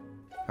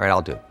 All right,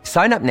 I'll do it.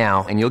 Sign up now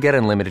and you'll get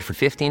unlimited for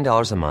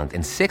 $15 a month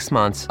and 6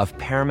 months of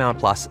Paramount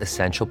Plus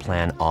Essential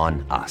Plan on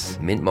us.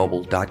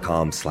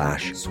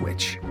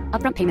 Mintmobile.com/switch.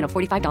 Upfront payment of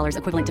 $45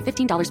 equivalent to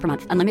 $15 per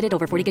month. Unlimited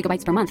over 40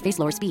 gigabytes per month. Face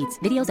lower speeds.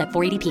 Videos at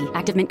 480p.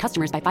 Active Mint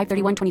customers by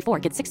 531.24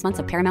 get 6 months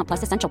of Paramount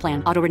Plus Essential Plan.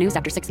 Auto renews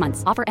after 6 months.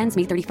 Offer ends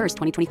May 31st,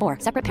 2024.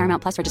 Separate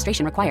Paramount Plus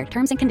registration required.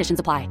 Terms and conditions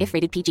apply if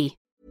rated PG.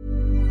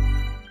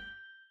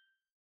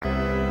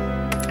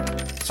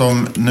 Som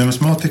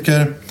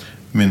numismatiker,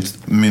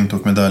 mynt-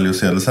 och medalj- och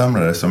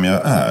sedelsamlare som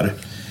jag är,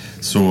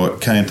 så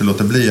kan jag inte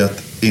låta bli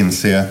att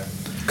inse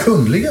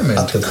Kungliga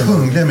myntet. att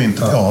kungliga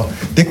myntet, ja,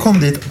 det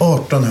kom dit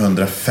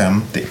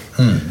 1850.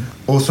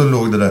 Och så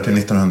låg det där till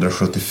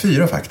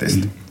 1974 faktiskt.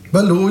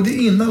 Vad låg det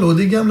innan? Låg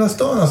det i Gamla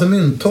stan? Alltså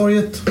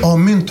Mynttorget? Ja,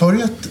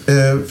 Mynttorget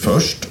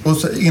först. Och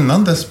så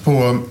innan dess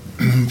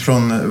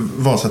från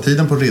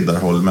Vasatiden på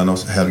Riddarholmen och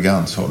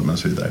Helgeandsholmen och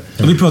så vidare.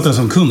 Och vi pratar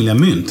alltså om Kungliga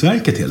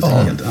Myntverket helt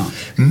enkelt. Ja.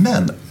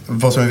 Men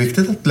vad som är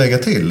viktigt att lägga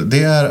till,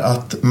 det är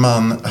att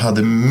man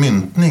hade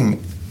myntning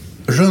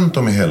runt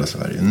om i hela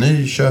Sverige.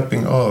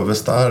 Nyköping,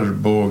 Avesta,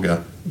 Arboga,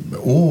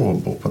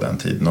 Åbo på den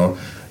tiden och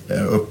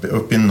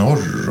upp i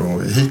norr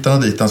och hitan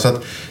och ditan. Så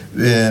att,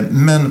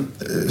 men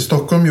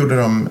Stockholm gjorde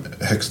de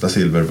högsta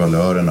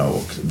silvervalörerna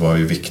och var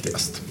ju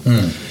viktigast.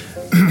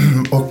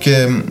 Och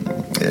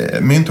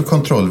Mynt- och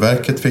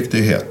kontrollverket fick det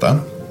ju heta.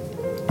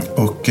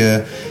 Och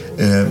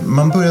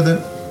man började...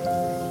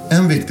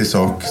 En viktig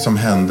sak som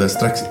hände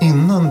strax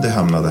innan det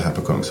hamnade här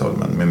på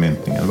Kungsholmen med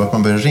myntningen var att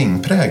man började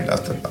ringprägla.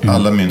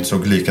 Alla mynt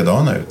såg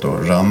likadana ut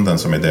och randen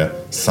som är det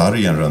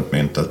sargen runt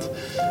myntet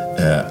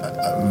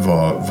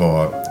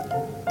var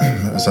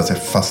så att säga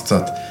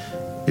fastsatt.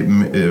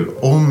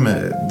 Om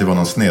det var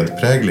någon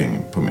snedprägling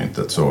på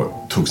myntet så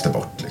togs det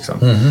bort liksom.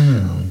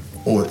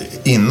 Och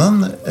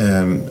innan,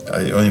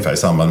 ungefär i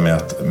samband med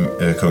att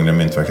Kungliga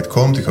Myntverket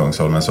kom till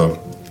Kungsholmen, så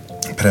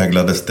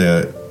präglades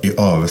det i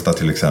Avesta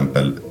till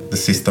exempel. Det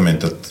sista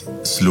myntet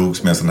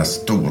slogs med en sån här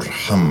stor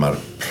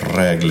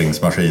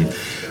hammarpräglingsmaskin.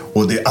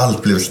 Och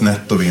allt blev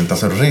snett och vint.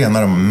 Alltså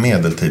rena de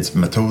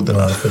medeltidsmetoderna.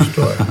 Ja, jag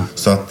förstår.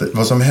 Så att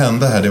vad som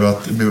hände här, det var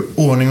att det blev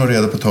ordning och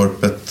reda på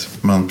torpet.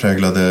 Man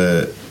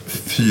präglade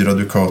 4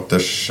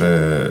 dukaters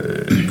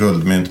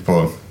guldmynt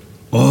på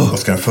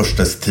Oscar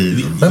I:s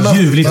tid.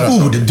 Ljuvligt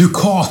ord,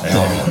 dukater.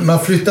 Ja. Man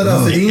flyttade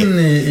alltså in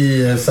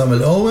i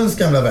Samuel Owens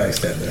gamla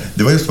verkstäder.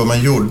 Det var just vad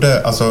man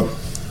gjorde. Alltså,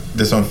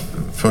 det som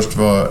först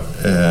var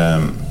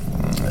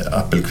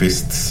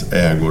Appelqvists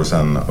ägor,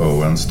 sen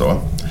Owens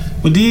då.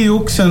 Och det är ju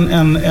också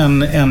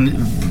en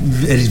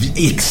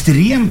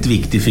extremt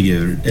viktig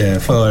figur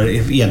för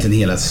egentligen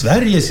hela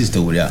Sveriges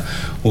historia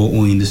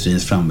och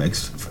industrins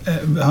framväxt.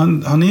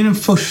 Han är den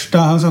första,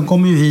 han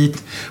kom ju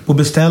hit på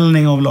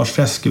beställning av Lars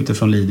Fresk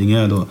utifrån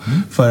Lidingö då,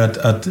 för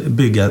att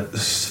bygga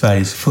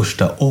Sveriges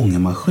första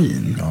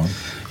ångmaskin. Ja.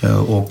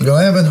 Jag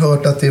har även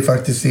hört att det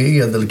faktiskt är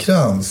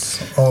Edelkrans,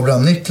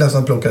 Abraham Niklas,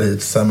 som plockar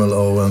hit Samuel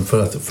Owen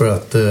för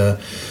att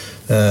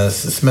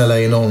smälla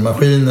in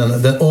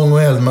ångmaskinen, den ång-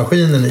 och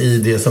eldmaskinen i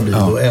det som blir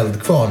då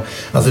eldkvarn.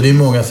 Alltså det är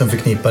många som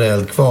förknippar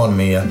eldkvarn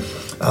med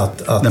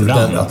att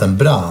den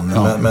brann.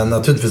 Ja. Men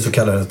naturligtvis så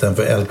kallades den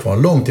för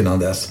eldkvarn långt innan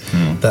dess.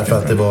 Därför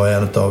att det var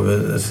en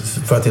av,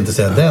 för att inte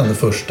säga den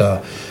första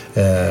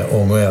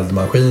ång- och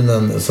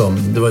eldmaskinen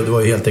det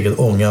var helt enkelt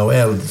ånga och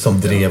eld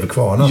som drev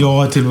kvarnen.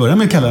 Ja, till att börja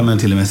med kallar man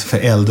till och med för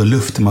eld- och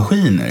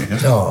luftmaskiner.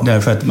 Ja.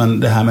 Därför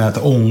att det här med att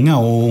ånga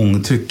och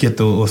ångtrycket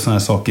och sådana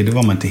saker, det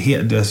var man inte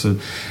helt... Alltså,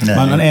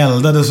 man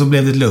eldade och så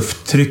blev det ett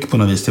lufttryck på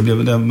något vis. Det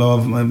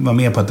var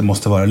med på att det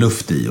måste vara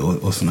luft i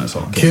och sådana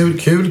saker.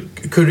 Kul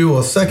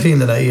kuriosa kring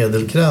den där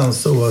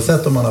Edelkrans,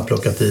 oavsett om man har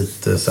plockat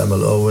hit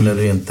Samuel Owen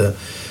eller inte.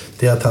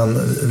 Det är att han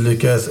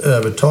lyckades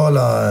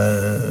övertala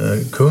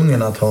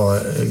kungen att ha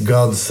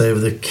God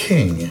Save the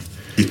King.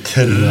 I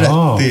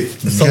 30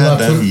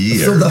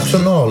 som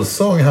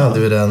nationalsång hade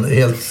vi den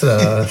helt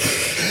sådär.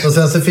 Och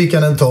sen så fick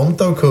han en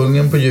tomt av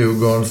kungen på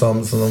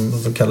Djurgården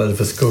som de kallade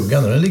för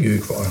Skuggan, och den ligger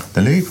ju kvar.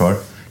 Den ligger kvar.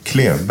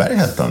 Klevberg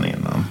hette han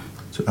innan.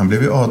 Så han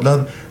blev ju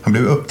adlad. Han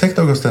blev upptäckt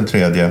av Gustav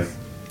III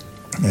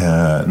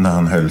när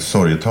han höll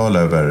sorgetal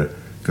över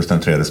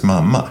Gustav III:s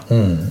mamma.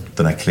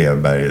 Den här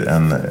Klevberg,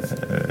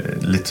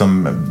 lite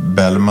som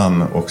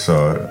Bellman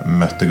också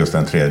mötte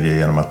Gustav III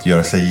genom att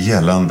göra sig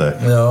gällande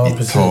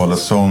i tal och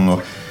sång. Och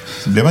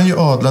så blev han ju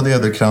adlad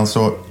Edelkrans,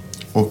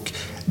 och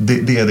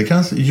det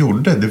Edelkrans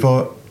gjorde, det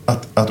var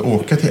att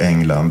åka till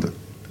England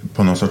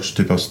på någon sorts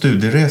typ av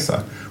studieresa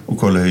och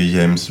kolla hur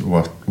James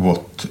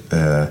Watt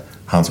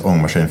hans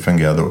ångmaskin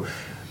fungerade.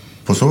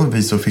 På så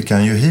vis så fick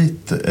han ju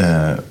hit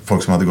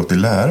folk som hade gått i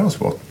lära hos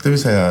Watt, det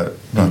vill säga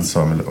bland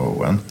Samuel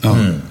Owen,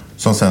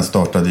 som sen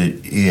startade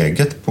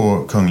eget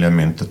på Kungliga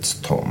Myntets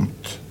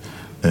tomt,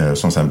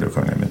 som sen blev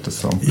Kungliga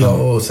Myntets tomt. Ja,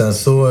 och sen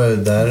så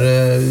där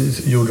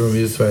gjorde de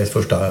ju Sveriges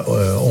första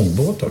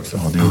ångbåt också.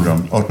 Ja, det gjorde de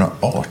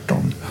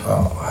 1818.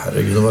 Ja,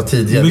 herregud, de var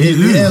tidiga.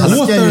 Vi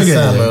älskar ju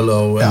Samuel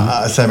Owen.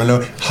 Ja, Samuel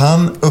Owen,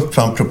 han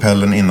uppfann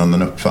propellen innan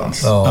den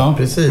uppfanns. Ja,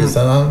 precis.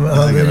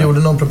 Han gjorde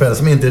någon propeller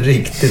som inte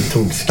riktigt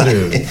tog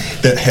skruv.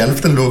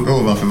 Hälften låg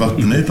ovanför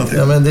vattenytan.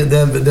 Ja, men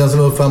den som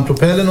uppfann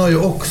propellen har ju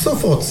också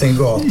fått sin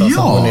gata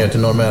som går ner till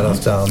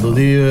Norrmälarstrand, och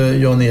det är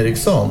ju Jan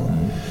Eriksson.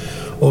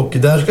 Och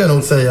där ska jag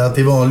nog säga att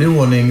i vanlig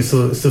ordning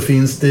så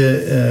finns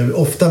det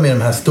ofta med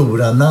de här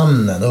stora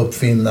namnen,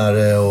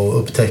 uppfinnare och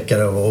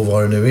upptäckare och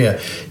vad det nu är,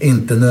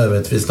 inte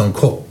nödvändigtvis någon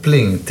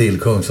koppling till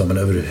Kungsholmen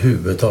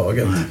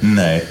överhuvudtaget.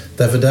 Nej.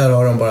 Därför där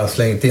har de bara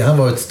slängt in. Han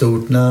var ett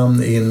stort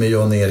namn, in med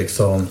Jan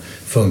Eriksson,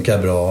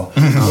 funkar bra.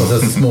 Och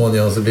så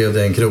småningom så blev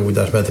det en krog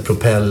där som heter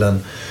Propellen.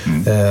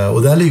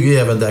 Och där ligger ju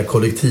även där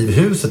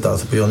kollektivhuset,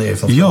 alltså på Jan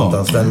Erikssons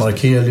gatan. Sven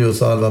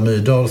Markelius och Alva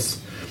Myrdals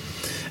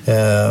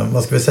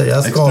vad ska vi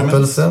säga,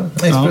 skapelse,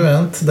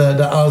 experiment,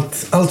 där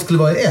allt skulle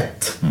vara i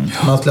ett.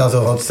 Man skulle alltså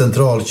ha ett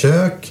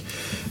centralkök,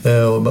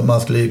 och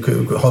man skulle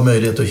ha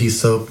möjlighet att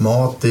hissa upp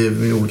mat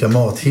i olika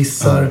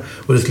mathissar,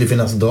 och det skulle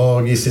finnas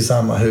dagis i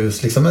samma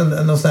hus, liksom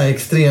en sån här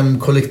extrem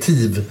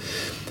kollektiv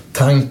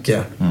tanke.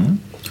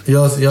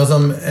 Jag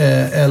som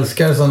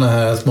älskar såna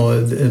här små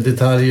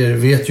detaljer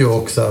vet ju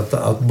också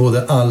att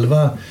både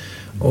Alva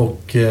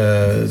och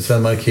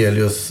Sven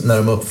Markelius, när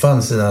de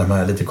uppfann sina de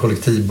här lite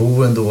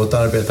kollektivboende åt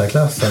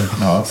arbetarklassen,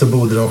 så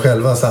bodde de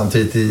själva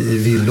samtidigt i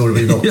villor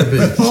vid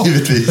Notteby.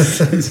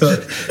 Givetvis.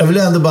 Jag vill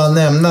ändå bara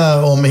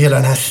nämna om hela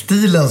den här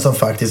stilen som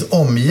faktiskt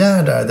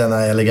omgärdar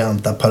denna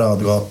eleganta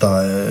paradgata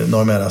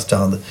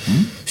Norrmälarstrand.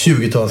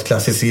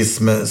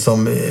 20-talsklassicism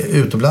som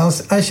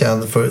utomlands är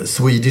känd för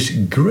Swedish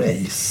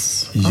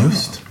Grace.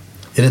 Just.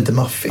 Är det inte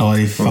maffigt? Ja,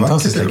 det är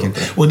fantastiskt läckert.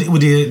 Och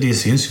det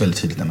syns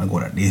väldigt tydligt när man går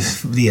där.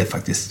 Det är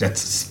faktiskt rätt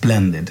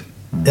splendid.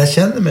 Jag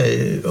känner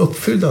mig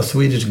uppfylld av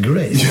Swedish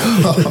Grace.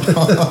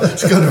 Ja,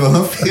 ska det vara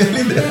något fel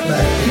i det?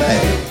 Nej.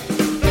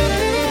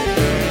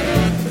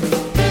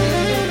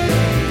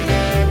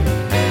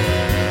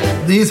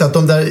 Det är så att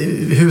de där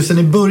husen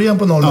i början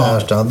på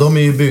Norrmälarstrand, de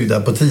är ju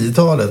byggda på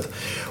 10-talet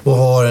och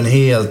har en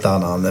helt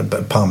annan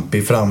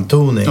pampig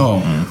framtoning.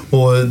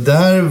 Och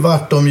där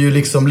vart de ju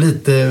liksom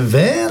lite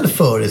väl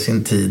före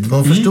sin tid.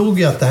 De förstod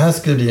ju att det här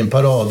skulle bli en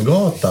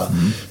paradgata.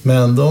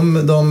 Men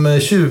de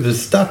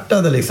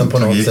tjuvstartade liksom på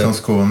något sätt.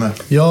 Skåne.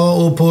 Ja,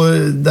 och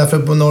därför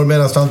på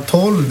Norrmälarstrand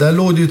 12, där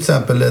låg det ju till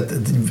exempel ett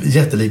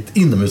jättelikt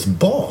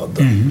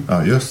inomhusbad.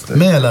 Ja, just det.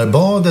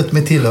 Mälarbadet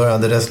med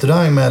tillhörande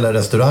restaurang,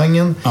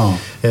 Mälarrestaurangen.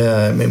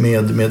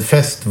 Med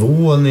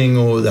festvåning,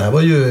 och det här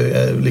var ju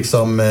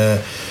liksom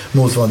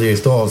motsvarande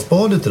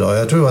Eriksdalsbadet idag.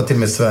 Jag tror det var till och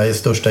med Sveriges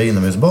största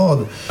inomhusbad.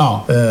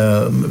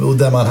 Och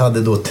där man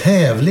hade då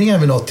tävlingar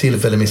vid något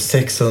tillfälle med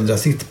 600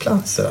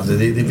 sittplatser. Alltså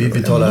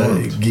vi talar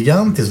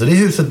gigantiskt. Och det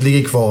huset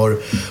ligger kvar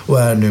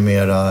och är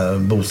numera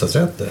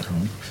bostadsrätter.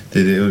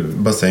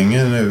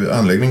 Bassängen,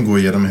 anläggningen går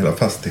igenom hela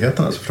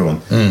fastigheten, alltså från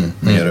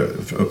ner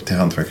upp till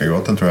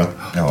Hantverkargatan, tror jag.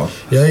 Ja.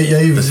 Jag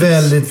är ju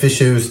väldigt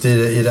förtjust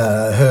i det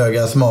här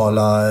höga,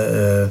 smala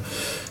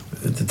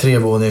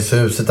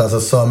trevåningshuset,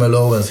 alltså Samuel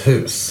Owens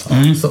hus,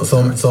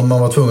 som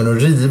man var tvungen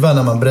att riva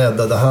när man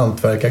breddade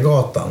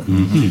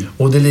Hantverkargatan.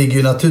 Och det ligger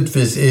ju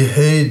naturligtvis i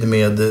höjd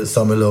med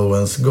Samuel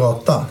Owens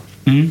gata.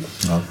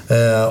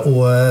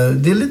 Och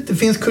det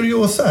finns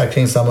kuriosa här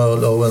kring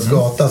Samuel Owens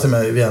gata som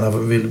jag gärna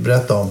vill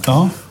berätta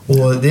om.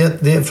 Och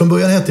det, från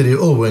början hette det ju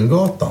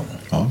Owengatan.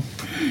 Ja.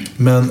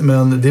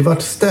 Men det var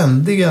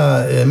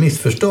ständiga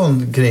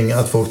missförstånd kring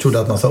att folk trodde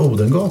att man sa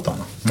Odengatan.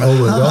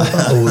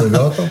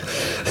 Odengatan.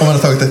 Om man har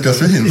tagit ett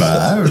glas vin,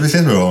 vi ser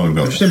hur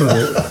Odengatan.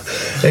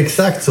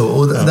 Exakt så.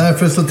 Och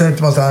därför så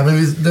tänkte man så här, men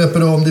vi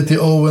döper om det till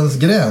Owens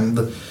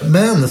gränd.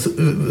 Men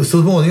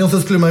så småningom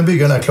så skulle man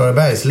bygga den här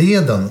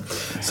Klarabergsleden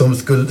som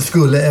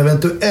skulle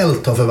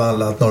eventuellt ha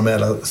förvandlat Norr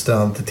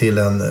Mälarstrand till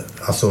en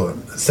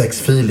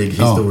sexfilig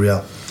historia.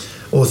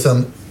 Och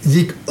sen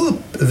gick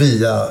upp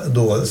via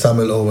då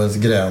Samuel Owens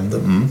gränd.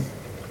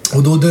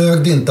 Och då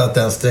dög det inte att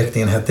den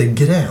sträckningen hette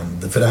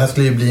gränd. För det här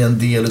skulle ju bli en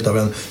del av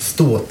en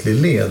ståtlig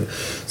led.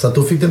 Så att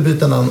då fick den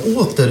byta namn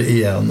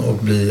återigen och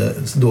bli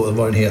då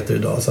vad den heter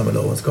idag, Samuel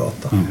Owens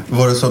gata.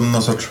 Var det som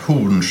någon sorts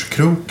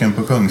Hornskroken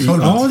på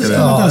Kungsholmen?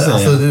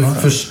 Alltså du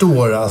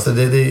förstår. Alltså,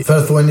 för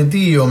att få en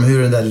idé om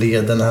hur den där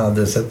leden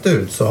hade sett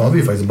ut så har vi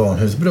ju faktiskt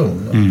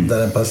Barnhusbron. Där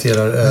den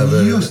passerar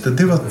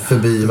över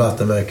förbi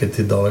Vattenverket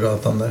till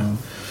Dalagatan där.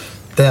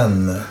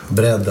 Den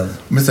bredden.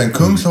 Men sen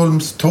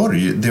Kungsholms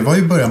torg, det var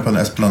ju början på en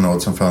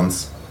esplanad som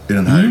fanns i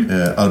den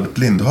här Albert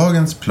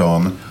Lindhagens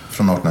plan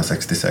från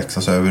 1866.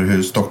 Alltså över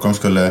hur Stockholm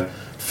skulle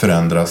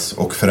förändras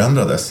och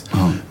förändrades.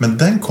 Men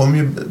den kom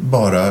ju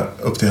bara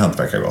upp till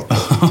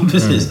Hantverkargatan.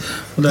 Precis.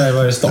 Och där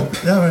var det stopp.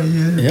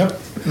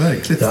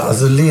 Verkligt. Ja,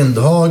 alltså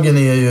Lindhagen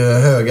är ju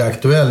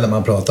högaktuell när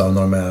man pratar om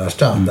Norr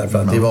Mälarstrand.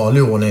 Därför att i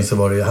vanlig ordning så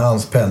var det ju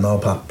hans penna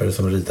och papper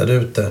som ritade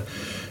ut det.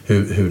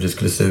 Hur det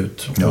skulle se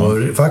ut. Ja.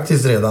 Och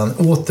faktiskt redan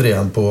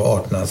återigen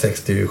på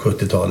 1860- och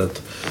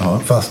 70-talet.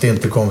 Ja. Fast det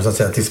inte kom så att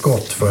säga till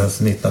skott förrän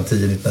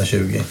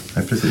 1910-1920.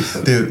 Ja, precis.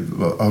 Det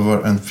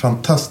var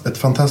ett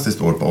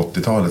fantastiskt år på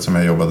 80-talet som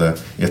jag jobbade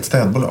i ett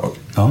städbolag.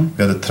 Ja.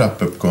 Vi hade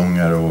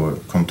trappuppgångar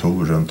och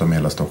kontor runt om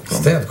hela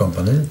Stockholm.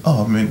 Städkompani?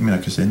 Ja, mina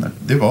kusiner.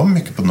 Det var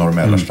mycket på Norr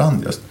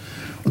Mälarstrand just.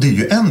 Och det är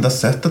ju enda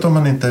sättet om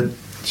man inte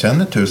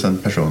känner 1000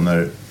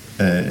 personer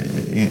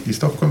i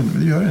Stockholm,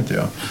 det gör inte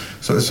jag.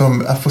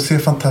 Som att få se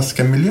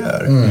fantastiska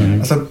miljöer.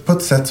 Alltså på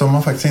ett sätt som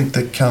man faktiskt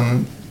inte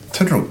kan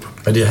tro.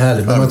 Men det är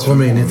härligt när man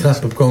kommer in i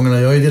trappuppgångarna.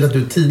 Jag har ju delat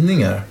ut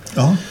tidningar.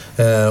 Ja.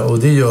 Och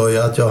det gör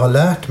ju att jag har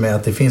lärt mig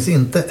att det finns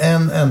inte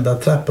en enda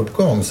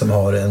trappuppgång som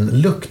har en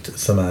lukt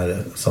som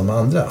är som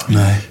andra.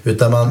 Nej.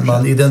 Utan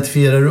man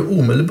identifierar det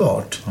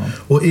omedelbart. Ja.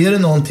 Och är det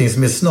någonting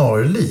som är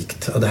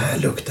snarlikt, och det här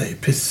luktar ju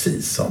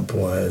precis som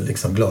på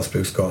liksom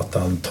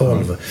Glasbruksgatan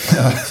 12,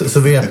 så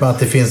vet man att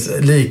det finns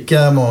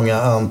lika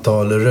många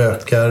antal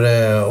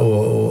rökare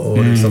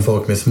och liksom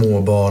folk med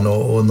småbarn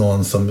och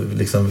någon som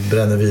liksom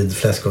bränner vid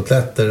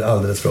fläskkotletter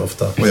alldeles för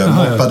ofta. Och jag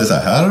hoppade så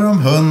här har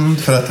de hund,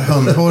 för att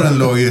hundhåren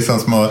låg i som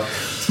små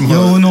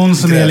och någon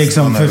som är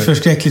liksom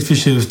förskräckligt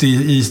förtjust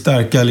i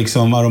starka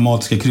liksom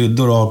aromatiska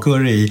kryddor och har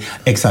curry i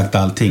exakt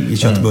allting i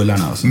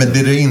köttbullarna. Men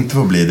det inte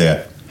får bli det.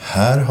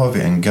 Här har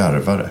vi en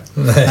garvare.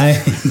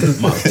 Nej.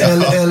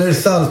 eller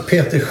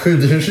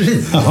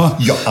saltpeterskyderi. Ja,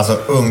 alltså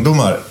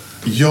ungdomar.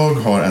 Jag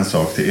har en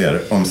sak till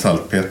er om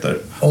saltpeter.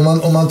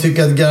 Om man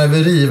tycker att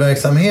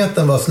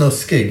garveriverksamheten var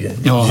snuskig,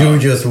 you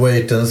just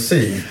wait and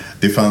see.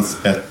 Det fanns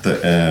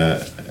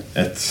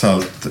ett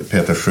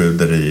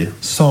saltpeterskjuderi.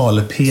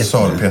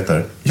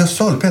 Salpeter. Ja,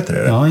 salpeter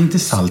är det. Ja, inte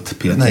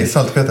saltpeter. Nej,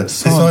 saltpeter. Det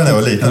sa jag när jag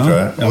var liten, tror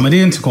jag. Ja, men det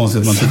är inte så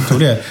konstigt att man tog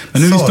det.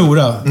 Men nu är vi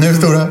stora. Nu är vi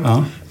stora.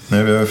 Ja. Nu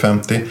är vi över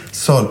 50.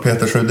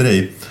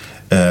 Salpeterskjuderi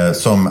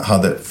som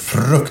hade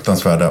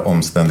fruktansvärda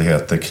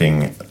omständigheter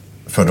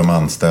för de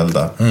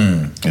anställda.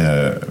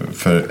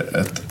 För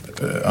ett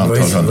antal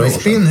hundra år sedan. Det var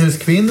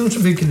spinnhuskvinnor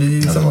som fick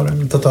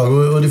ta tag.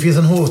 Och det finns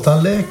en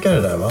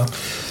hovtandläkare där, va?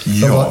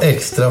 Som var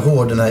extra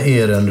hård, den här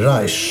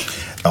Ehrenreich.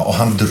 Ja, och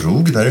han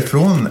drog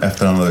därifrån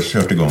efter han hade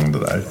kört igång det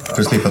där.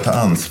 För att slippa ta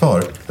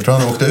ansvar. Jag tror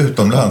han åkte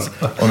utomlands,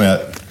 om jag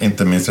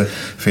inte minns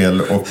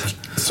fel. Och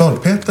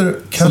Salpeter...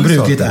 Som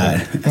brukligt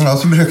är. Ja,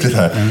 som brukligt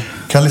är.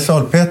 Kalle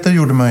Salpeter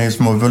gjorde man ju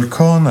små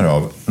vulkaner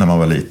av när man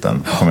var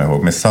liten, kommer jag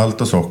ihåg. Med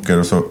salt och socker,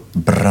 och så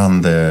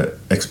brann det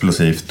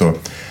explosivt.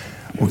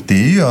 Och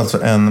det är ju alltså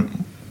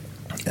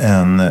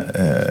en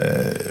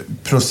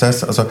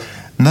process. Alltså,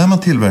 när man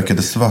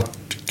tillverkade svart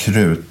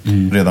krut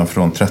redan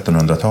från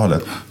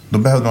 1300-talet, då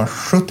behövde man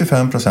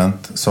 75%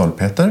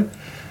 salpeter,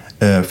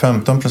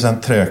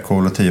 15%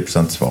 träkol och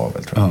 10%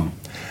 svavel, tror jag.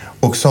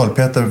 Och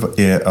salpeter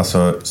är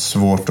alltså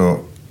svårt att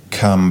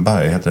come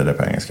by, heter det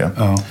på engelska.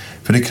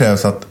 För det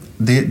krävs att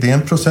det är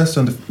en process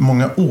under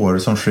många år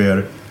som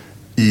sker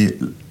i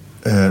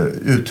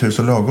uthus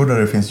och lagård där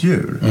det finns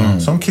djur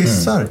som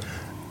kissar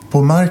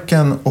på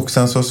marken, och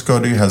sen så ska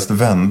det ju helst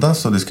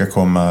vändas och det ska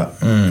komma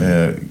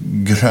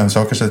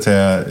grönsaker så att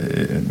säga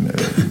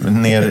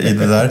ner i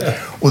det där.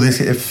 Och det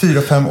är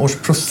 4-5 års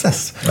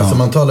process. Alltså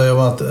man talar ju om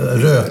att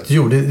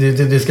rötjord,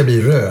 det ska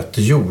bli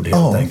rötjord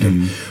helt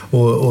enkelt.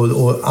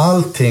 Och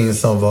allting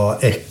som var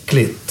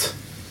äckligt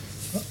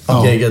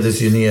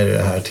geggades ju ner i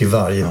det här till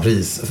varje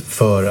pris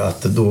för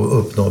att då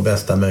uppnå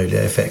bästa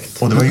möjliga effekt.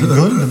 Och det var ju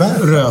guld värt.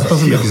 Röta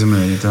så mycket som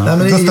möjligt.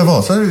 Nej, Gustav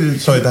Vasa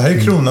sa ju att det här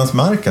är kronans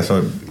mark.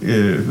 Alltså,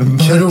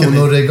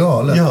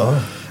 kronoregalen. Ja.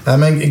 Ja,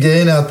 men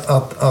grejen är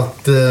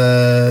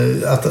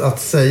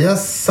att säga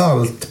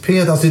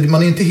saltpet, alltså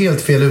man är inte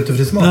helt fel ute för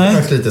det smakar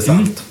faktiskt lite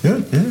salt.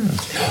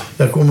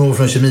 Jag kommer ihåg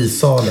från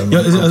kemisalen.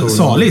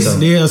 Salis,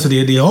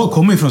 det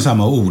kommer ju från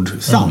samma ord.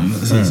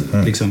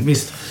 Liksom,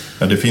 visst.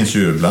 Ja, det finns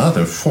ju bland annat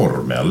en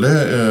formel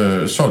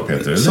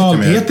salpeter.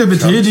 Salpeter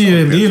betyder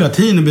ju, det är ju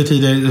latin och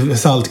betyder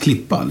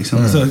saltklippa.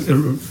 Liksom.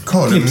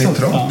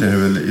 Kaliumnitrat är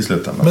väl i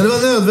slutändan. Men det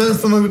var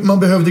nödvändigt för man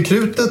behövde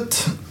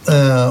krutet.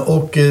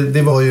 Och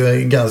det var ju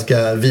en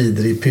ganska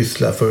vidrig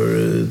pyssla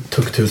för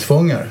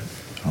tukthusfångar.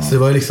 Ja. Så det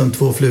var ju liksom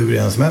 2 flugor i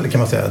en smäll kan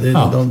man säga.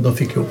 De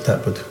fick ihop det här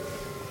på ett,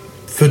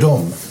 för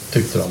dem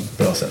tyckte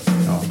de, bra sätt.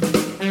 Ja.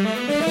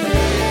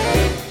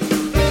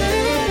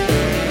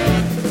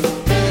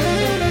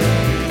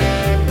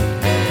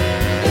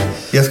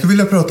 Jag skulle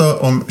vilja prata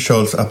om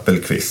Charles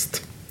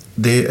Appelqvist.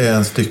 Det är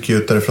en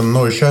styckgjutare från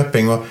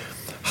Norrköping och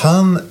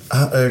han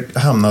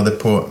hamnade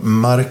på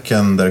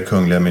marken där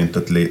Kungliga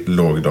myntet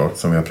låg då,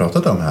 som vi har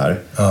pratat om här.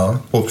 Ja.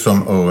 Och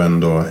som Owen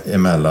då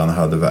emellan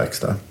hade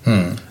verkstad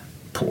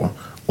på.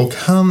 Och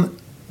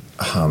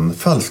han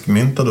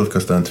falskmyntade åt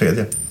Gustav III.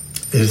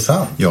 Är det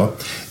sant? Ja,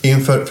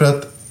 för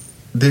att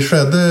det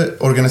skedde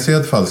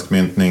organiserad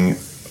falskmyntning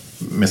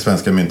med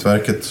Svenska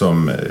myntverket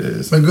som...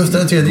 Men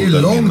Gustav III är ju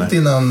långt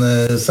innan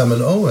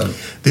Samuel Owen.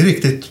 Det är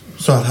riktigt.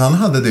 Så att han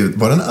hade det.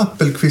 Var den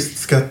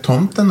Appelqvistska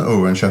tomten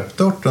Owen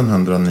köpte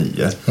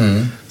 1809.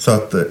 Så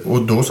att,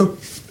 och då så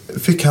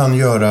fick han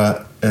göra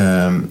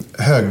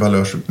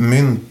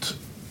högvalörsmynt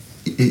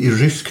i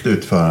ryskt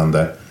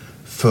utförande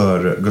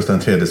för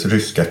Gustav III:s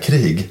ryska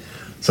krig.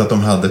 Så att de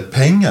hade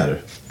pengar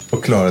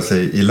och klara sig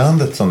i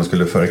landet som de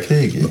skulle föra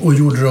krig i. Och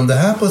gjorde de det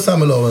här på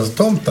Samuel Owens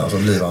tomt alltså,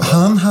 blivande?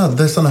 Han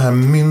hade såna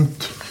här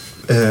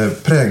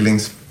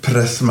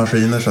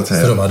präglingspressmaskiner så att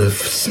säga. Så de hade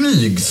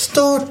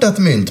smygstartat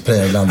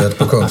myntpräglandet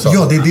på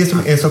Kungsholmen? Ja, det är det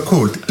som är så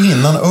coolt.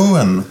 Innan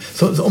Owen.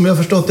 Så om jag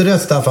förstått det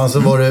rätt, Staffan, så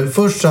var det...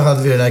 Först så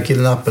hade vi den här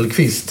killen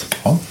Appelqvist.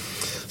 Ja.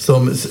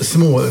 Som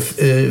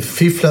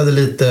fifflade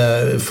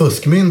lite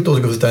fuskmynt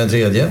åt Gustav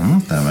III.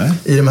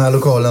 I de här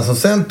lokalerna som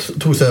sen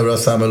togs över av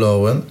Samuel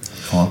Owen.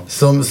 Ja.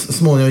 Som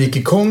småningom gick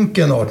i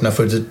konken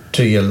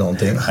 1843 eller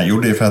någonting. Han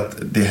gjorde det för att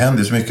det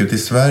hände så mycket i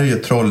Sverige.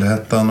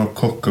 Trollhättan och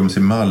Kockums i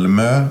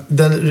Malmö.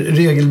 Den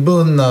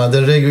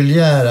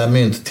reguljära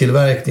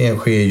mynttillverkningen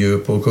sker ju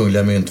på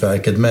Kungliga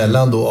myntverket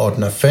mellan då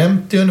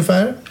 1850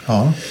 ungefär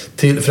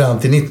fram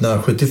till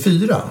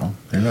 1974. Ja,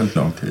 det är väldigt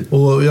lång tid.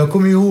 Och jag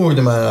kommer ju ihåg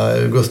de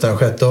här Gustav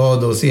VI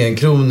Adolfs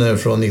 1-kronor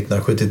från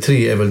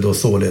 1973 är väl då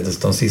således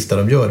de sista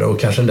de gör. Och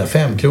kanske den där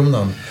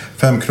 5-kronan.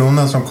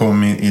 5-kronan som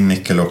kom i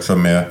nickel också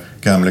med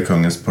gamle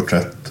kungens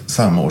porträtt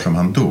samma år som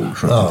han dog,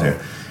 73.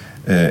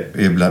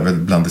 Är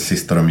bland det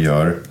sista de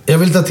gör. Jag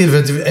vill ta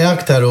tillfället i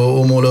akt här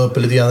och måla upp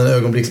lite grann en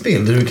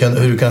ögonblicksbild.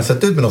 Hur du kan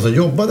sätta ut med någon som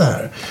jobbade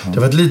här. Det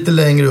var lite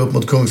längre upp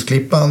mot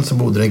Kungsklippan så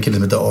bodde en kille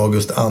som heter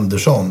August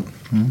Andersson.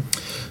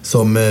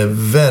 Som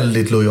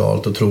väldigt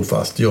lojalt och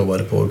trofast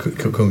jobbade på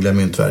Kungliga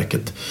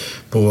myntverket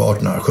på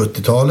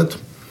 1870-talet.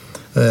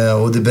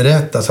 Och det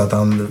berättas att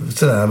han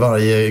sådär,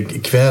 varje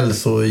kväll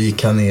så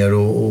gick han ner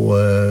och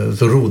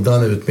så rodde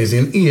han ut med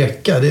sin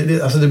eka.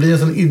 Det blir en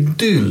sån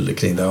idyll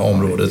kring det här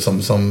området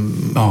som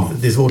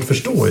det är svårt att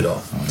förstå idag.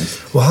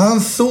 Och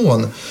hans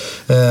son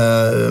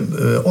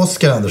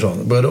Oskar Andersson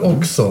började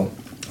också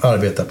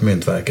arbeta på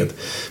myntverket.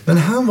 Men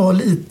han var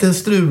lite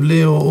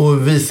strulig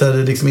och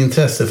visade liksom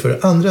intresse för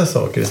andra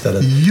saker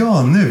istället.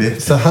 Ja, nu.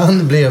 Så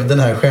han blev den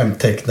här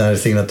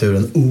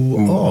skämttecknarsignaturen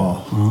OA.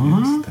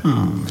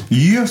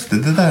 Just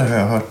det där har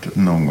jag hört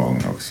någon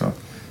gång också.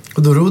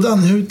 Och då rodde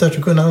han ut där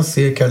så kunde han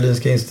se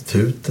Karolinska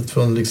institutet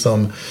från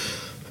liksom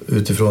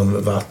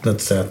utifrån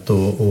vattnets sätt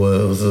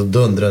och så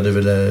dundrade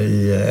väl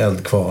i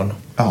eldkvarn.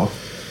 Ja.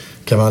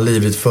 Kan man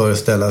livligt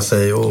föreställa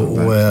sig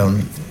och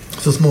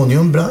så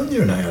småningom brann ju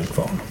den här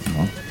eldkvarn.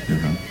 Ja, det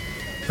brann.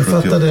 Jag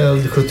fattade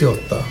eld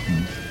 78.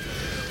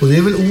 Och det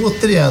är väl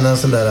återigen en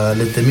sån där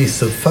lite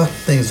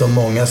missuppfattning som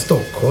många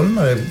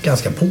stockholmare,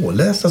 ganska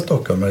pålästa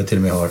stockholmare till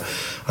och med har.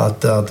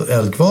 Att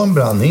eldkvarn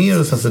brann ner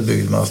och sen så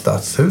byggde man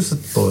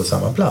stadshuset på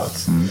samma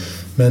plats.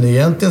 Men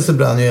egentligen så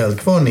brann ju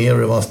eldkvarn ner och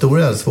det var en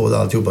stor eldsvåda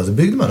och alltihopa. Så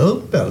byggde man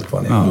upp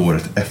eldkvarn ner.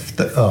 Året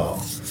efter. Ja.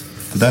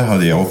 Där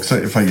hade jag också,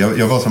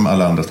 jag var som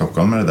alla andra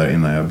stockholmare där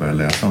innan jag började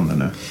läsa om det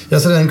nu. Ja,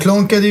 så den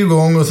klonkade ju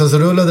igång och sen så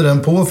rullade den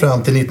på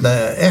fram till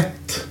 1901.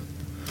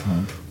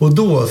 Och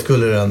då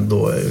skulle den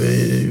då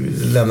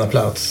lämna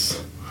plats.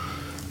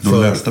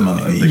 Då löste man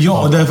det.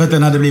 Ja, därför att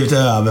den hade blivit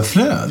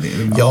överflödig.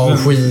 Ja,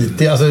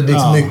 skit. Alltså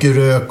liksom mycket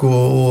rök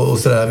och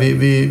sådär.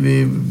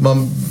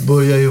 Man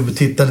börjar ju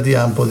titta lite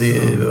grann på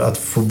det, att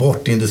få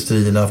bort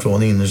industrierna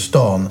från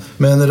innerstan.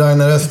 Men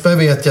Ragnar Östberg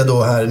vet jag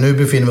då här, nu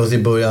befinner vi oss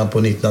i början på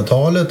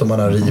 1900-talet och man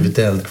har rivit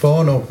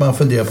eldkvarn och man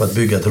funderar på att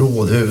bygga ett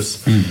rådhus.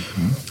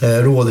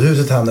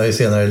 Rådhuset hamnar ju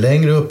senare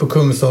längre upp på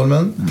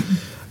Kungsholmen.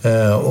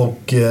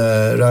 Och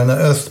Ragnar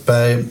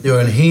Östberg gör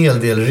en hel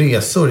del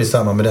resor i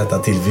samband med detta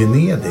till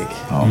Venedig.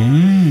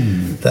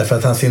 Därför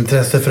att hans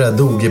intresse för det här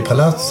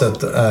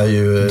Dogepalatset är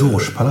ju...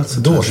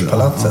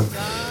 Dorspalatset.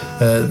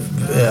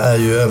 är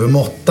ju över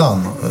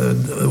måttan.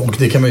 Och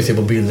det kan man ju se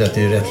på bilder att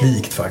det är rätt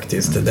likt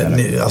faktiskt.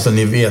 Alltså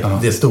ni vet,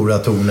 det stora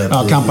tornet.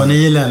 Ja,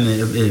 Kampanilen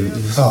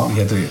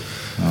heter det.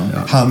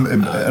 Ja.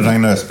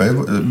 Ragnar Östberg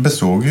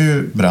besåg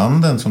ju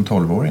branden som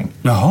 12-åring.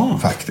 Jaha.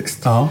 Faktiskt.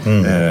 Ja.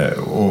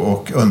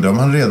 Och undrar om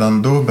han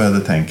redan då började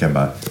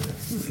tänka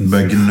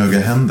började gnugga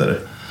händer.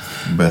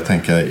 Började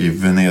tänka i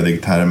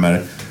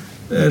Venedig-termer.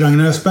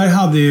 Ragnar Östberg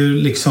hade ju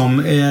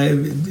liksom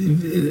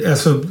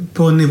alltså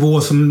på en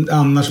nivå som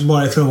annars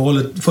bara är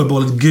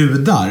förbehållet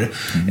gudar,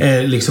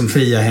 liksom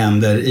fria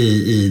händer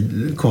i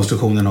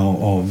konstruktionen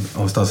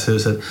av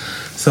stadshuset.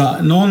 Så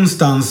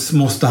någonstans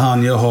måste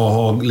han ju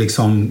ha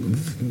liksom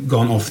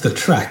gone off the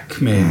track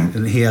med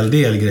en hel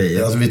del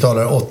grejer. Alltså vi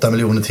talar 8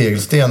 miljoner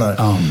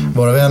tegelstenar,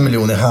 varav 1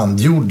 miljon är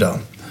handgjorda.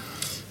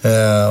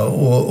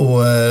 Och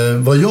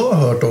vad jag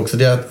har hört också,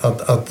 det är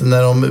att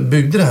när de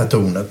byggde det här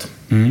tornet,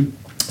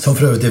 som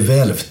för övrigt är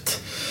välvt.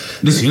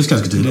 Det syns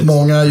ganska tydligt.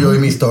 Många gör ju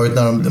misstaget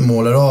när de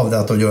målar av det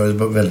att de gör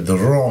ett väldigt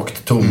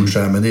rakt torn så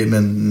här,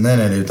 men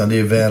nej, utan det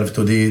är välvt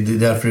och det är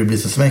därför det blir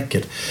så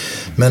smäckert.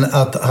 Men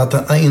att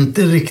han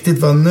inte riktigt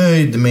var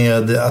nöjd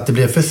med att det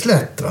blev för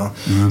slätt, va?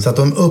 Så att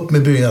de upp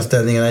med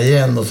byggnadsställningarna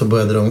igen och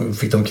så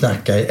fick de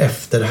knacka i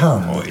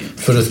efterhand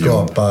för att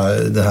skapa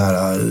det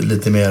här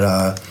lite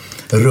mera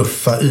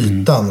ruffa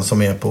ytan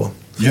som är på.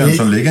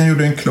 Jönssonligan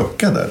gjorde en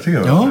klocka där,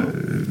 tycker jag.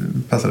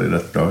 Passade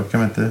rätt bra, kan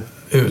man inte...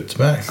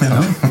 Utmärkt.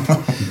 Ja.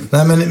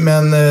 Nej,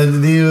 men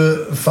det är ju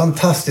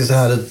fantastiskt så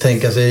här att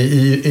tänka sig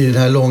i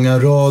den här långa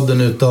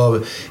raden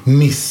utav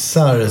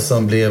missar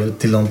som blev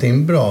till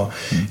någonting bra.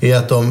 Är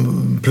att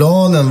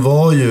planen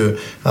var ju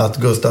att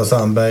Gustav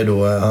Sandberg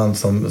då, han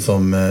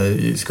som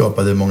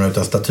skapade många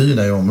utav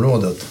statyerna i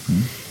området,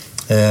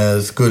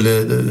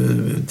 skulle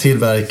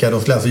tillverka,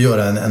 de skulle alltså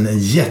göra en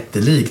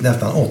jättelik,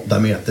 nästan 8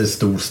 meter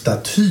stor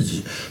staty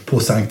på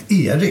Sankt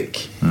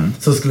Erik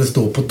som skulle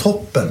stå på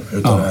toppen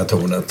utav det här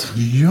tornet.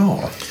 Ja.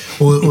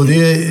 Och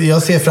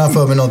jag ser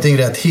framför mig någonting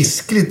rätt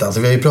hiskligt. Alltså,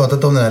 vi har ju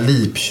pratat om den här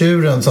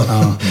liptjuren som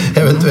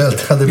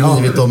eventuellt hade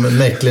blivit om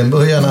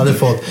Mecklenburgarna hade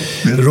fått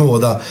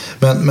råda.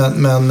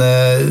 Men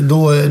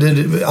då,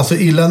 alltså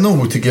illa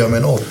nog tycker jag med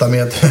en 8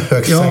 meter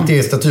hög Sankt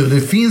Erik-staty.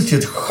 Det finns ju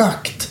ett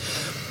schakt.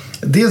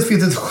 Dels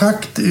finns ett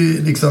schakt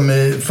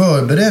liksom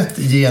förberett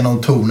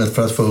genom tornet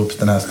för att få upp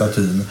den här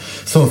statyn,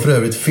 som för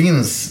övrigt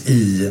finns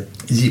i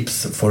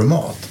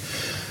gipsformat.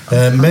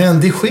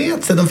 Men det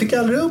sket sig, de fick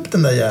aldrig upp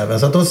den där jäveln.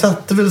 Så att de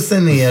satte väl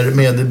sig ner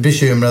med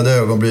bekymrade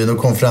ögonbryn och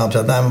kom fram till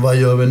att nej, men vad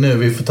gör vi nu?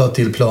 Vi får ta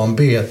till plan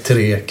B,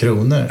 3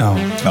 kronor. Ja.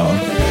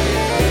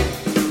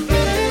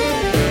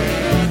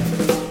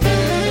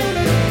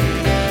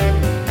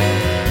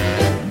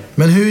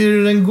 Men hur är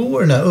det den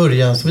går, den här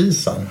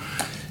Örjansvisan?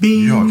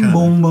 Bing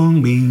bong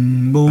bong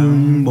bing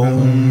bong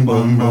bong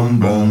bong bong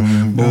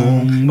bong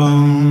bong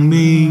bong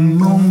bing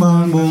bong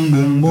bong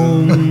bong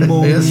bong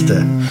bong. Just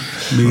det.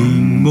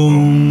 Bing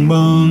bong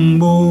bong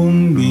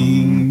bong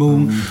bing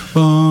bong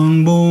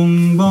bong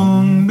bong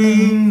bong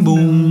bing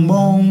bong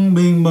bong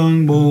bing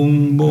bong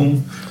bong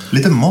bong.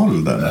 Lite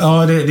moll där.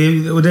 Ja,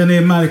 och den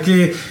är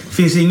märklig. Det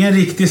finns ingen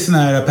riktig sån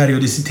här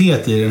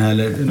periodicitet i den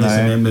heller. Ni som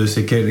är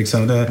musiker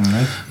liksom.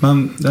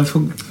 Den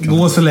får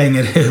gå så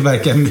länge det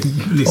verkar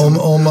liksom.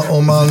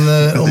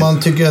 Om man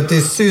tycker att det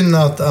är synd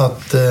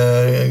att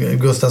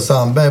Gustav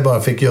Sandberg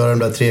bara fick göra de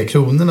där 3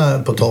 kronorna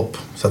på topp,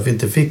 så att vi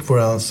inte fick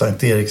våran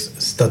Sankt Eriks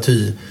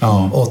staty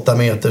 8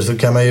 meter, så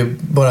kan man ju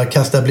bara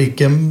kasta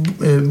blicken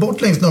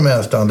bort längs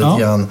Norrmälarstrand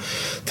lite grann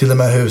till de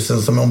här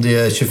husen, som om det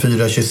är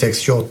 24, 26,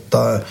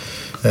 28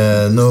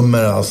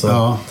 nummer,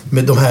 alltså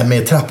med de här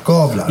med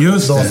trappgavlar.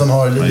 Just de det. som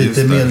har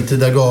lite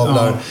medeltida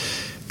gavlar.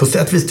 På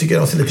sätt vis tycker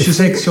jag de ser lite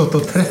 26, 28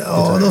 och 30.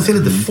 Ja, de ser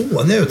lite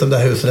fåniga ut, de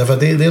där husen, för att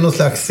det är någon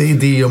slags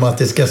idé om att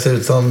det ska se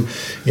ut som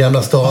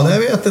Gamla stan. Jag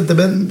vet inte,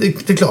 men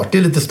det är klart, det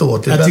är lite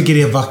ståtligt. Jag tycker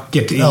det är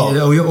vackert.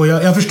 Och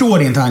jag förstår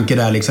din tanke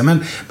där liksom.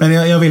 Men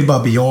jag vill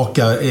bara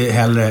bejaka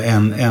hellre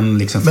än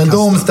liksom men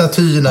förkasta. de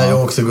statyerna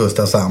är också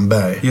Gustav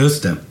Sandberg.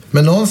 Just det.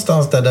 Men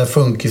någonstans där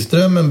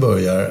Funkiströmmen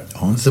börjar,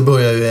 så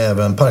börjar ju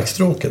även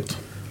Parkstråket.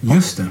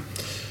 Just det.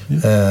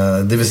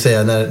 Det vill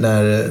säga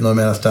när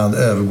Norrmälarstrand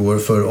övergår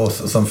för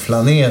oss som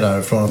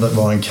flanerar från att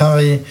vara en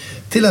kaj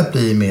till att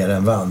bli mer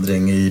en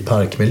vandring i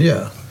parkmiljö.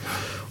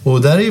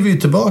 Och där är vi ju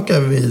tillbaka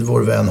vid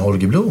vår vän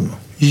Holger Blom.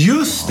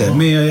 Just det,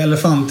 med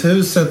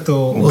elefanthuset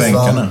och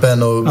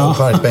svampen och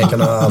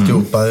parkbänkarna och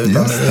alltihopa.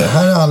 Utan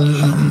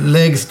här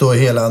läggs då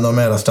hela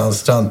Norrmälarstrands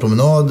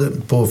strandpromenad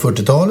på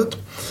 40-talet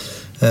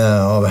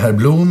av herr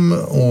Blom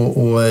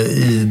och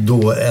i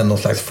då någon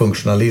slags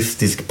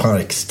funktionalistisk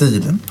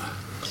parkstil.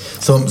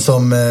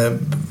 Som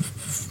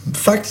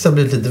faktiskt har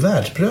blivit lite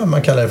världsberömd.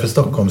 Man kallar det för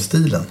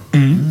Stockholmsstilen.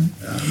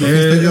 Vad finns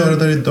det att göra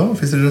där idag?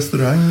 Finns det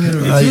restauranger?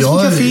 Det finns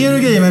kaféer och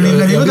grejer.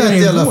 Men jag vet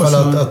i alla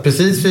fall att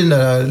precis vid den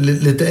där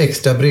lite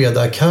extra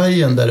breda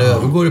kajen där det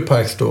övergår i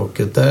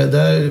Parkstråket,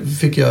 där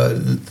fick jag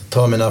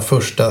ta mina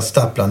första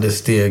stapplande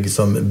steg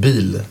som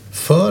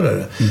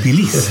bilförare.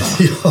 Bilist?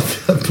 Ja,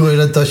 jag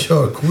började ta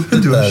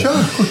körkortet. Du har där.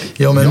 körkort?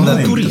 Ja,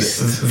 men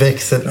turist.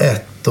 Växel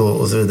 1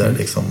 och så vidare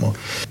liksom.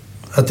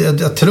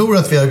 Jag tror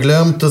att vi har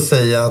glömt att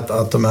säga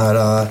att de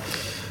här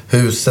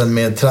husen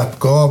med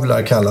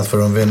trappgavlar kallas för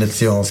de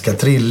venetianska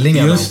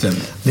trillingarna. Just det.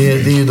 Det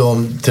är ju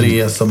de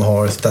 3 som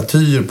har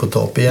statyer på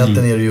topp.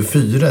 Egentligen är det ju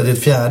 4. Det är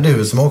ett 4:e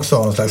hus som också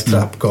har en slags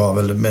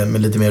trappgavel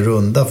med lite mer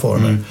runda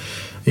former.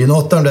 I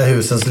något av de där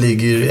husen så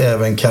ligger ju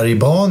även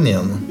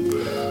Karibanien.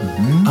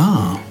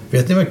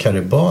 Vet ni vad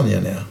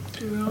Karibanien är?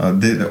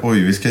 Ja,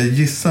 vi ska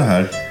gissa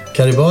här.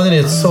 Karibanien är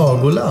ett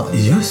sagoland.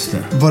 Just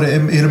det.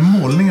 Är det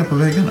målningar på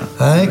väggarna?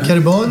 Nej,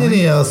 Karibanien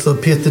är alltså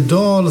Peter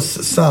Dahls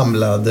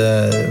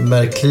samlade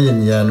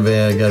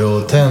Märklin-järnvägar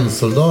och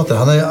tennsoldater.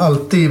 Han har ju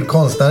alltid,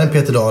 konstnären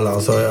Peter Dahl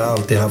alltså, har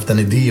alltid haft en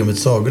idé om ett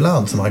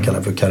sagoland som han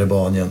kallar för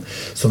Karibanien.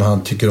 Som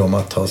han tycker om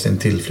att ta sin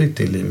tillflykt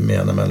till med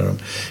jämna mellanrum.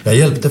 Jag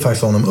hjälpte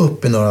faktiskt honom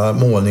upp i några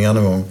målningar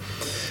någon gång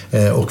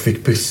och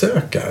fick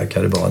besöka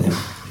Karibanien.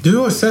 Du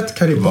har sett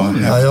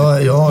Karibanien?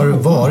 Ja, jag har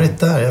varit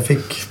där. Jag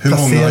fick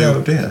passera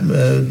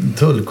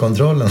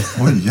tullkontrollen.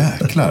 Oj,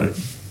 jäklar.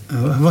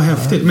 Vad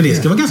häftigt. Men det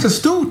ska vara ganska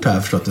stort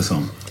här, förstått det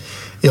som.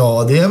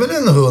 Ja, det är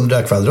väl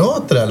 100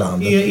 kvadrat i det här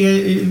landet.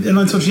 Är det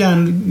någon sorts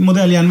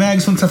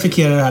modelljärnväg som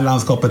trafikerar det här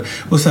landskapet?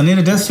 Och sen är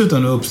det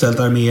dessutom uppställt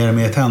arméer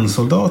med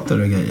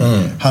tennsoldater och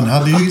grejer. Han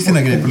hade ju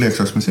sina grejer på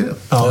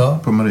Leksaksmuseet.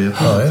 På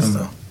Marietta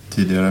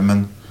tidigare,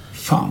 men...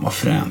 Fan vad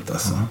fränt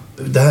alltså.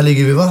 Det här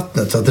ligger vid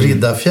vattnet så att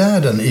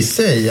Riddarfjärden i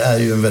sig är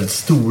ju en väldigt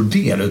stor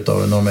del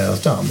utav Norr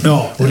Mälarstrand.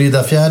 Ja. Och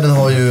Riddarfjärden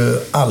har ju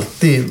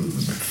alltid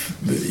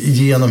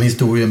genom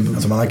historien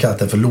som man har kallat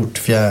det för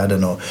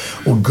Lortfjärden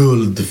och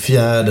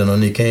Guldfjärden, och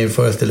ni kan ju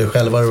föreställa er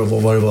själva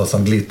vad det var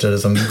som glittrade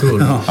som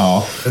guld.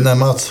 Ja. När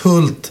Mats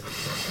Hult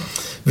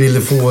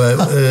ville få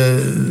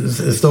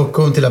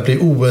Stockholm till att bli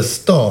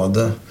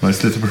OS-stad. Var det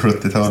slutet på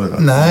 70-talet?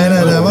 Nej,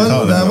 det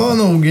var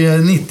nog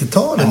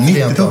 90-talet.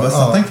 90-talet,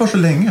 satt han kvar så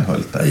länge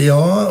Hult där?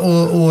 Ja,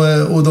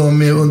 och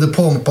de under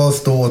pompa och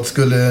ståt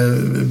skulle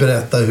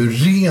berätta hur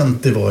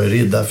rent det var i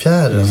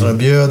Riddarfjärden. Så de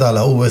bjöd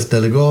alla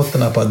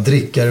OS-delegaterna på att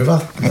dricka ur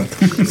vattnet.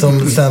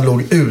 Som sen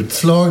låg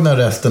utslagna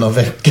resten av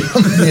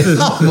veckan med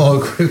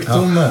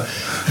magsjukdomar.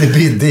 Det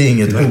bidde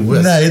inget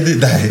OS. Nej.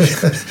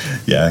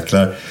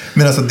 Jäklar.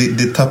 Men alltså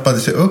det tappade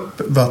sig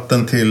upp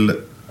vatten till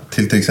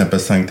exempel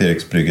Sankt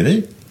Eriks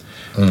bryggeri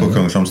på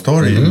Kungsholms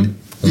torg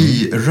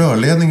i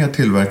rörledningar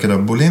tillverkade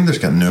av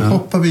Bolinderska. Nu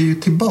hoppar vi ju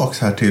tillbaks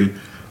här till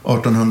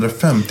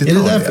 1850-talet. Är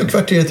det därför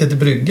kvarteret heter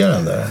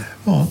Bryggaren där?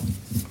 Ja,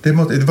 det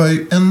var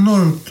ju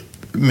enormt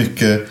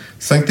mycket.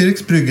 Sankt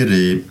Eriks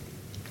bryggeri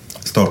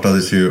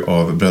startades ju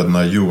av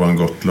bröderna Johan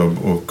Gottlob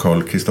och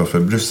Carl Kristoffer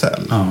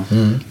Brussell.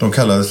 De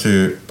kallades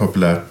ju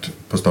populärt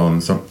på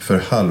stan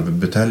för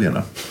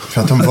halvbuteljerna.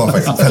 För att de var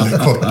faktiskt väldigt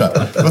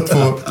korta. Det var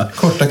 2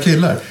 korta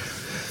killar.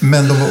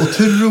 Men de var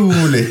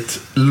otroligt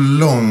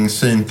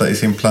långsynta i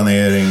sin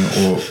planering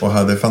och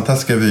hade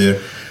fantastiska vyer.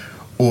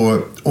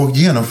 Och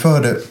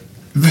genomförde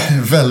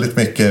väldigt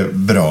mycket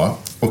bra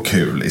och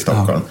kul i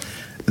Stockholm.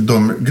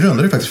 De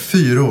grundade faktiskt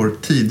 4 år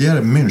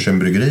tidigare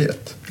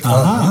Münchenbryggeriet.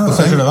 Och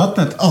tvärs över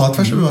vattnet? Ja,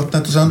 tvärs över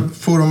vattnet. Och sen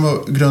får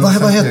de grunda...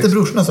 Vad hette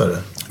brorsorna, sa du?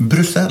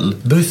 Brussell.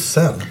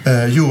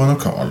 Johan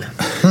och Karl.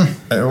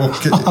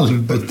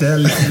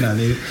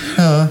 Halvbuteljerna.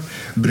 Ja,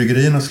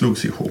 bryggerierna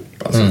slogs ihop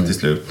alltså, till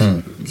slut.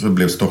 Så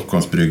blev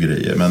Stockholms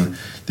bryggerier. Men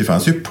det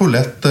fanns ju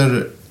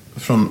poletter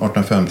från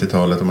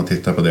 1850-talet, om man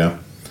tittar på det,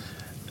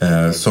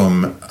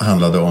 som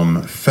handlade om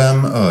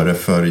 5 öre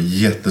för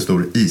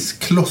jättestor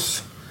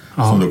iskloss.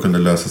 Som då kunde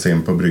lösas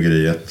in på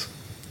bryggeriet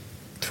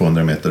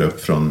 200 meter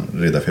upp från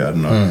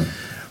Riddarfjärden.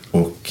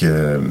 Och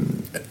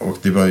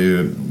det var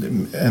ju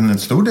en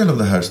stor del av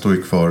det här står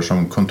ju kvar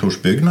som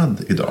kontorsbyggnad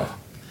idag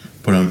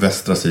på den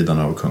västra sidan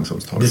av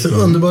Kungsholms torg. Det är så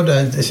underbart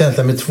en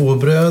känsla med 2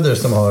 bröder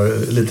som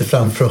har lite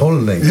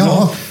framförhållning.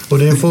 Ja. Och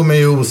det får mig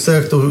ju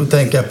osökt att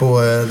tänka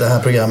på det här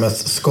programmet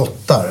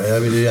Skottar. Jag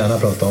vill ju gärna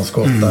prata om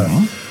skottar.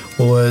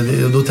 Och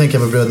då tänker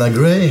jag på bröderna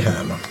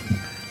Graham.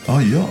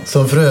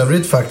 Som för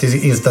övrigt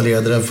faktiskt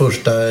installerade den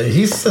första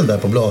hissen där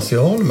på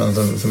Blasieholmen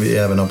som vi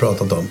även har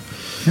pratat om.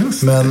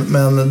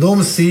 Men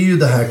de ser ju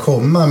det här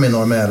komma med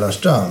Norr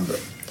Mälarstrand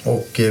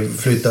och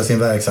flyttar sin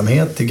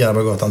verksamhet till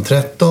Garbargatan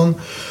 13,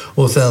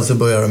 och sen så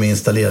börjar de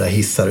installera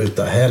hissar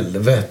utav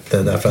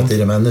helvete, därför att i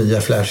de här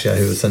nya flashiga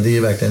husen, det är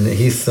ju verkligen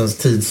hissens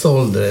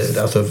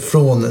tidsålder, alltså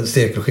från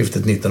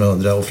sekelskiftet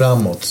 1900 och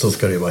framåt så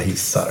ska det ju vara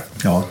hissar.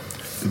 Ja,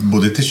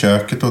 både till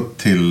köket och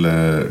till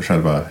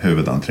själva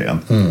huvudentrén.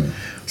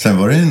 Sen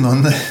var det ju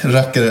någon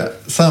rackare,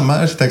 samma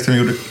arkitekt som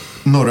gjorde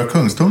Norra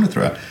Kungstornet,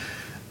 tror jag,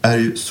 är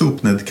ju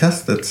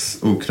sopnedkastets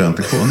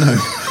okrönte konung.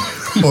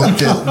 Och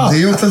det är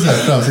ju också så här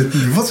framsitt.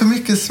 Det var så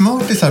mycket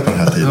smartisar på den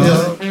här tiden.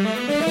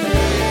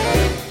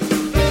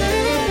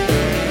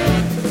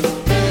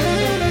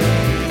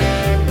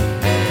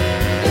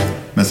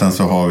 Men sen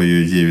så har vi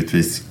ju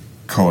givetvis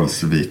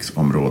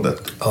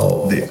Karlsviksområdet.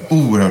 Det är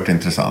oerhört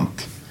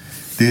intressant.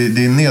 Det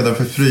är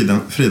nedanför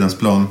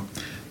Fridhemsplan,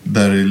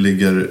 där det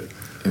ligger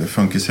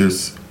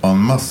funkishus en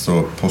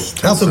massa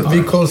posthuset. Alltså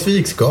vid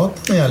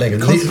Karlsviksgatan jag lägger.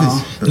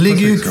 Det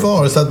ligger ju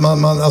kvar, så att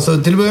man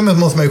alltså, till att börja med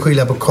måste man ju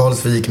skilja på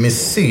Karlsvik med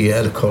C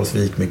eller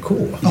Karlsvik med K.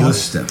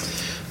 Just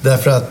det.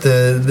 Därför att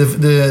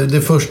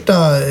det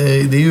första,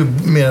 det är ju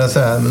mer så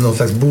här med någon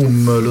slags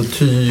bomull och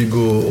tyg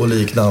och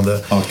liknande.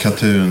 Ja,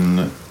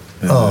 katun,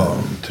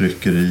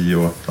 tryckeri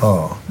och...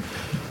 Ja.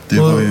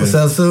 Och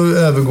sen så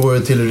övergår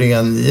det till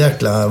ren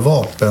jäkla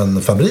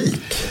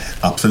vapenfabrik.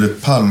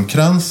 Absolut.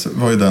 Palmkrans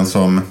var ju den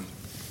som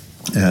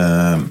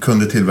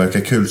kunde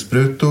tillverka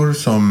kulsprutor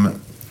som...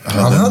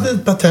 Han hade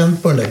ett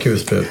patent på den där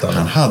kulsprutan.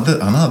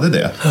 Han hade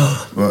det.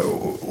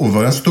 Och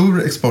var en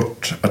stor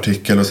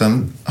exportartikel. Och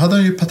sen hade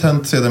han ju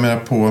patent sedermera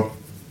på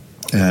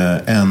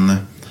en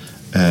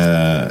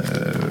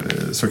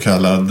så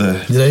kallad...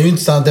 Det är ju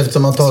intressant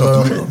eftersom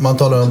man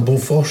talar om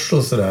Bofors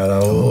och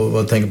sådär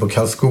och tänker på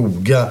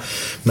Karlskoga.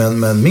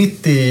 Men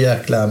mitt i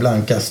jäkla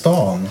blanka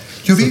stan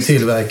så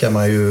tillverkar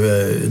man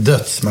ju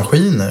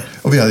dödsmaskiner.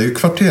 Och vi hade ju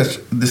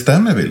det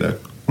stämmer, Wille.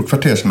 Och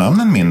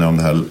kvartersnamnen minner om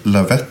det här.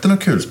 Lavetten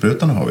och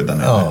kulsprutarna har vi där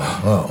nere.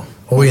 Ja.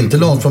 Och inte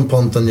långt från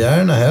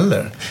Pontonjärna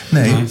heller.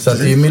 Nej. Så att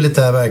det är ju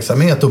militär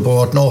verksamhet. Och på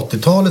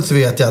 1880-talet så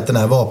vet jag att den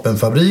här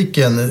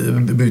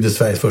vapenfabriken byggde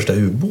Sveriges första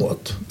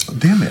ubåt.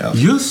 Det med.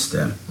 Just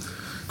det.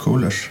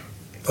 Coolers.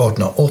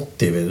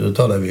 1880, då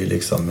talar vi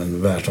liksom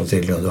en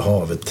världsomsegling under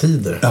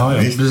havet-tider. Ja,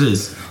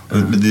 precis.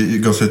 Det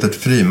gavs ut ett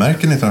frimärke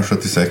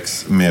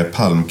 1976 med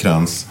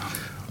Palmkrans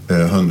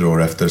 100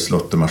 år efter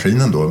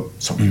slottermaskinen då,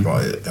 som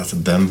var, alltså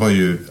den var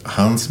ju,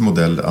 hans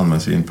modell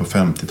används ju in på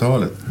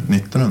 50-talet,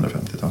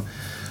 1950-tal.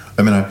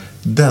 Jag menar,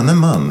 denne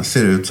man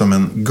ser ut som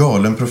en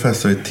galen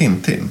professor i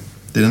Tintin.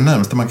 Det är det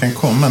närmaste man kan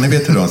komma. Ni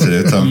vet hur han ser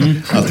ut, som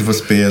alltid får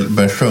spel,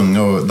 börjar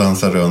sjunga och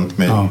dansa runt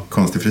med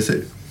konstig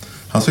frisyr.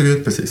 Han såg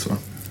ut precis så.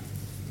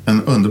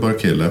 En underbar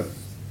kille.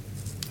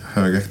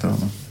 Högaktar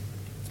honom.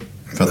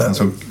 För att han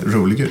såg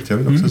rolig ut. Jag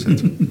vill också se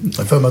ut.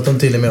 Jag får mig att de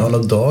till och med har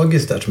något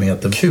dagis där som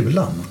heter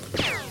Kulan.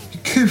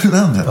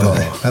 Kulan heter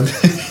det.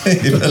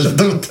 Det är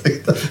väldigt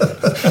otäckt.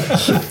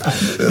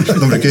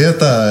 De brukar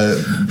heta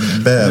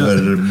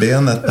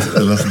bäverbenet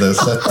eller sådär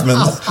sätt. Men...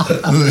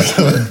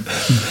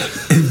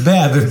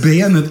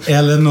 Bäverbenet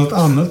eller något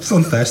annat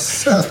sånt där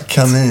sött.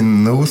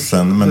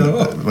 Kaninnosen, men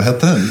vad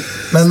heter den?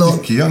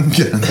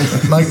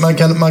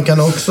 Man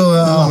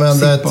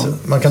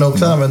kan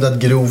också använda ett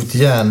grovt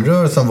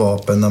järnrör som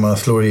vapen när man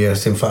slår ihjäl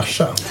sin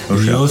farsa.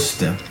 Just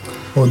det.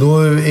 Och då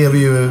är vi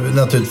ju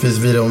naturligtvis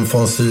vid de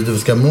von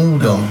Sydowska morden.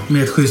 Ja,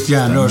 med ett schysst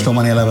järnrör slår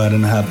man hela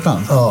världen i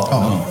häptan.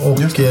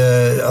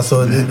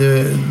 Alltså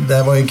det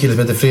här var ju en kille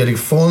som heter Fredrik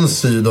von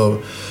Sydow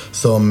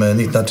som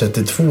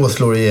 1932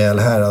 slår ihjäl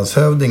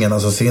häradshövdingen,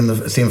 alltså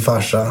sin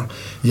farsa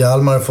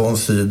Hjalmar von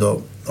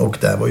Sydow. Och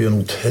det var ju en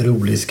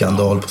otrolig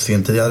skandal på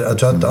sin tid. Jag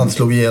tror att han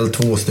slog ihjäl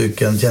 2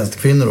 stycken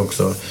tjänstekvinnor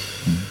också.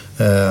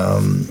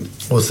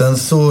 Och sen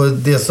så,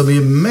 det som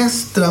är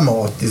mest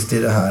dramatiskt i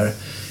det här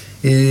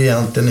är ju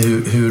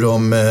egentligen hur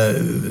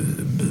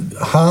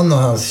han och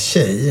hans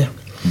tjej,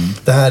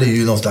 det här är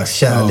ju någon slags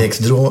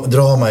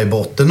kärleksdrama i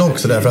botten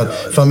också, därför att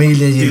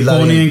familjen gillar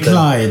Bonnie inte...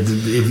 Clyde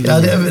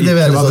det är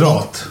väldigt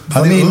kvadrat.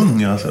 Han är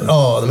ung alltså.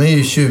 Ja, de är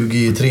ju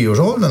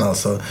 23-årsåldern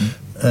alltså.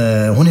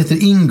 Hon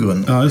heter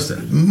Ingun. Ja, just det.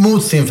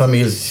 Mot sin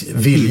familjs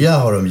vilja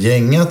har de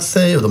gängat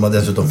sig och de har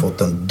dessutom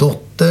fått en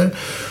dotter.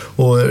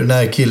 Och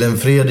när killen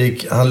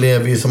Fredrik, han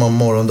lever ju som om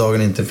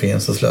morgondagen inte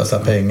finns och slösar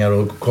pengar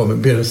och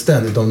ber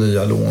ständigt om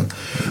nya lån.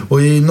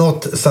 Och i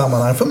något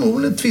sammanhang,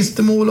 förmodligen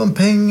tvistemål om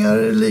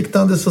pengar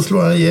liknande, så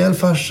slår han ihjäl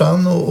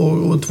farsan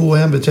och 2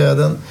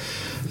 hembiträden.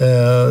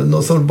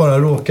 Någon som bara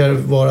råkar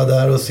vara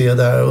där och se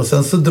där. Och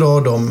sen så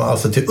drar de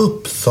alltså till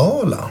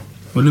Uppsala.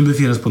 Och nu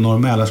befinner oss på Norr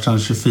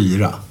Mälarstrand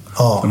 24.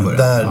 Ja,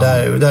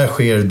 där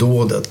sker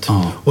dådet.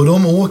 Och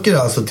de åker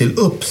alltså till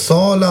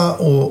Uppsala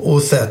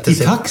och sätter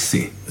sig... I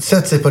taxi?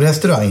 Sätter sig på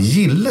restaurang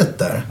Gillet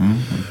där.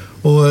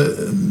 Och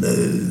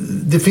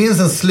det finns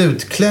en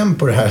slutkläm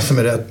på det här som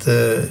är rätt...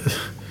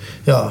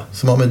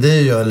 som har med dig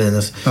att göra,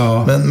 Linus.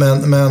 Ja.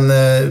 Men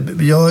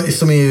jag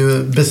som är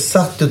ju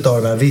besatt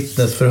av de här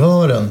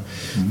vittnesförhören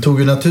tog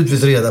ju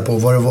naturligtvis reda på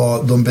vad det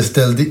var de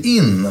beställde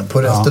in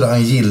på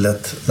restaurang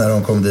Gillet när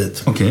de kom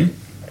dit. Okej.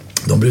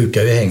 De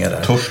brukar ju hänga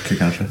där. Torsk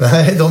kanske?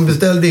 Nej, de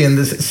beställde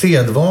in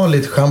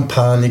sedvanligt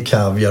champagne,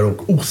 kaviar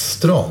och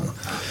ostron.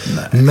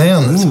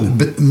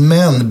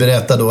 Men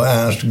berättar då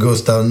Ernst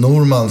Gustav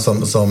Norman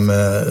som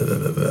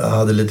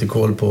hade lite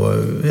koll på,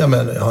 han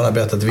har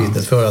berättat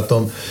vittnesför att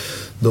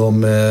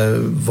de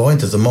var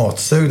inte så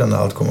matsögda när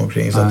allt kom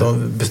omkring. Så att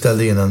de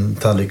beställde in en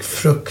tallrik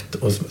frukt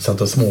och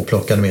satt och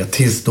småplockade med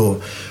tills då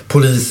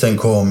polisen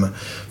kom.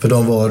 För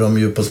de var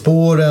ju på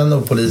spåren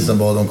och polisen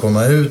bad dem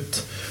komma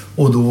ut.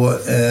 Och då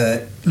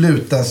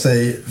lutar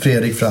sig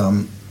Fredrik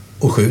fram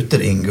och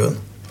skjuter Ingun.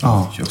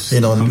 Ja, just.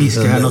 Han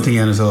viskar här någonting i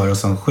hennes öra och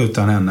sen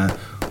skjuter han henne.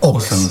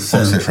 Och sen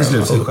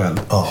slutar sig själv.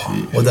 Ja,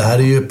 och det här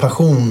är ju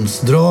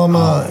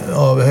passionsdrama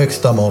av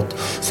högsta mått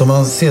som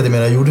man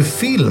sedermera gjorde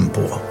film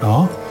på.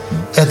 Ja.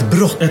 Ett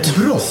brott.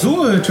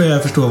 Så tror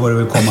jag förstår vad du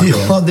vill komma till.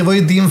 Ja, det var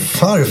ju din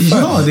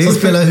farfar som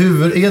spelar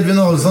Edvin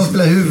Adolfsson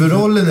spelar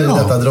huvudrollen i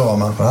detta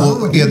drama.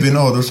 Och Edvin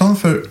Adolfsson,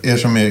 för er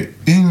som är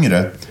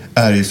yngre,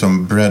 är ju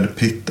som Brad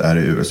Pitt är i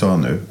USA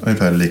nu.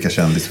 Ungefär lika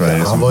känd i Sverige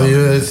han som var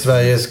ju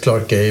Sveriges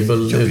Clark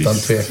Gable utan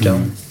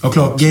tvekan. Och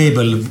Clark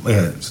Gable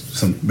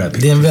som Brad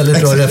Pitt. Det är en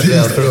väldigt bra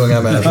referens för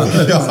unga människor.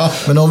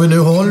 Men om vi nu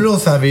håller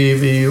oss här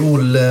vid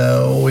Olle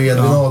och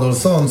Edvin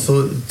Adolfsson,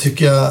 så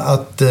tycker jag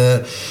att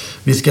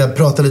vi ska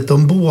prata lite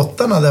om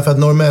båtarna, därför att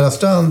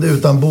Norr-Mälarstrand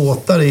utan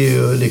båtar är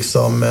ju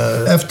liksom...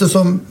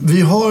 eftersom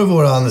vi har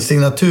våran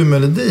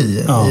signaturmelodi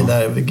i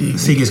den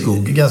Sigge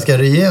Skog. Ganska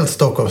rejält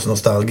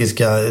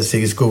Stockholmsnostalgiska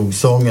Sigge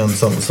Skog-sången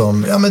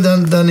som ja, men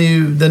den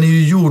är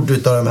ju gjord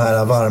utav de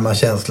här varma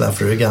känslorna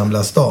för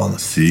Gamla stan.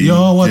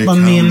 Ja, och att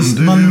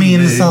man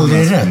minns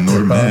aldrig rätt.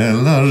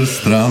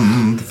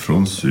 Norr-Mälarstrand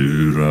från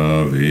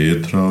sura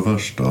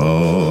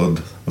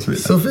Vetravarstad och så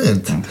vidare. Så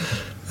fint.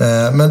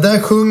 Men där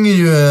sjunger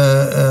ju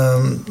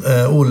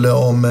Olle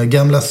om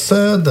Gamla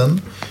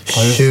Söden,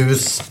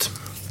 Tjust,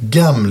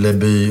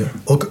 Gamleby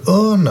och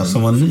Örnen.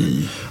 Som var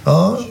ny.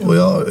 Ja, och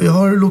jag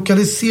har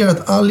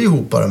lokaliserat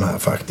allihopa de här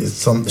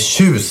faktiskt. Som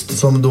Tjust,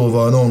 som då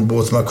var en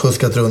ångbåt som har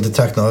kuskat runt i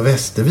trakten av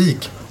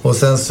Västervik. Och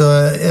sen så har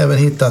jag även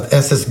hittat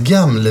SS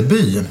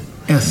Gamleby.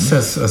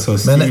 SS, alltså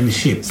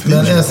steamship.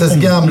 Men SS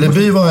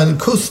Gamleby var en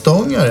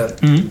kustångare.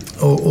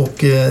 Och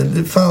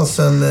det fanns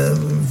en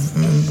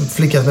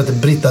flicka som heter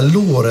Britta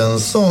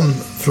Lorentzon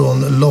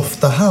från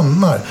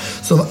Loftahammar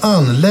som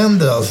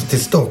anlände alltså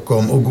till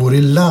Stockholm och går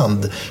i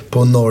land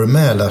på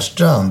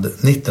Norr-Mälarstrand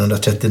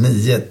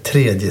 1939,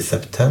 3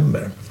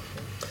 september.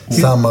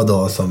 Samma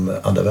dag som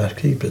andra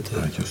världskriget bryter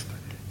ut. Just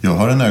det. Jag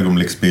har en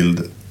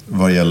ögonblicksbild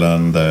vad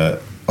gällande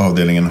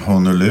avdelningen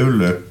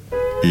Honolulu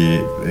i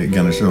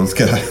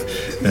Garnisonska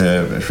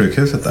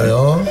sjukhuset där.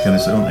 Ja.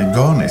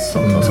 Garnis.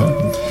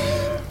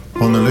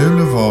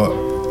 Honolulu var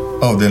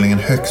avdelningen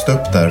högst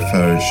upp där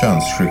för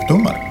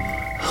könssjukdomar.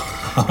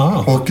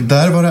 Aha. Och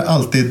där var det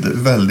alltid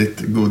väldigt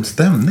god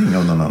stämning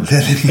av någon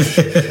anledning.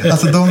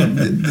 Alltså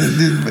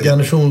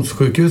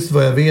Garnisonssjukhus,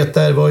 vad jag vet,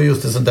 där var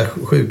just ett sånt där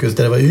sjukhus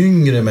där det var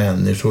yngre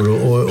människor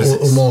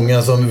och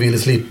många som ville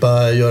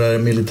slippa göra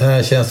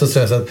militärtjänst och så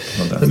att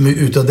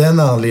utav den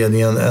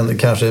anledningen en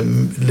kanske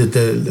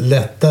lite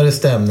lättare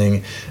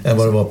stämning än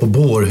vad det var på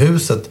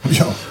Bårhuset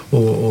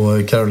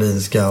och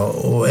Karolinska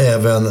och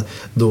även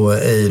då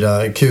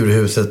Eira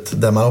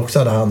kurhuset där man också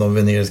hade hand om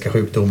veneriska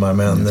sjukdomar,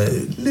 men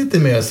lite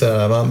mer så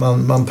här,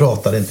 man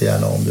pratade inte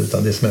gärna om det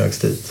utan det smögs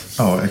dit.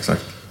 Ja,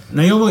 exakt.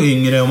 När jag var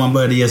yngre och man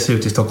började ge sig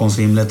ut i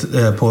Stockholmsvimlet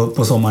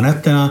på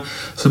sommarnätterna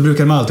så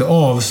brukade man alltid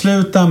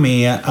avsluta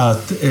med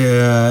att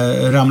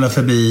ramla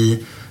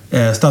förbi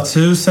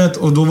Stadshuset,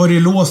 och då var det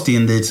låst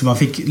in dit så man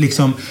fick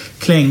liksom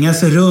klänga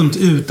sig runt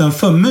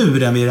utanför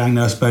muren vid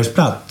Ragnarösbergs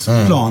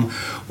plan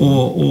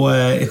och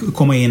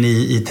komma in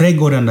i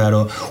trädgården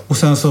där och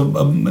sen så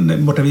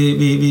borta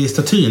vid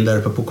statyn där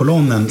uppe på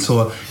kolonnen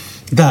så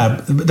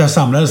där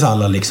samlades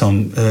alla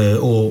liksom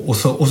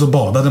och så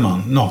badade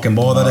man,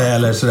 nakenbadade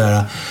eller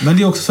sådär. Men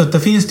det är också så att det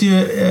finns det ju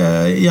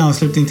i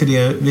anslutning till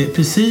det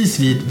precis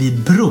vid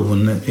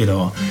bron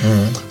idag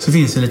så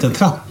finns det en liten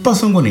trappa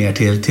som går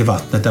ner till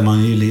vattnet där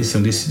man ju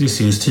liksom, det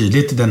syns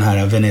tydligt den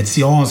här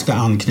venetianska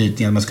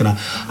anknytningen, man ska kunna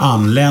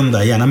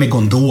anlända, gärna med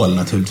gondol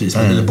naturligtvis,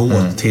 eller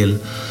båt till.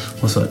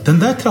 Och så. Den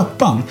där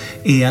trappan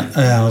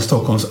är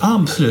Stockholms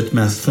absolut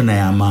mest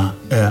förnäma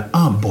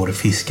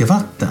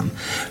abborrfiskevatten.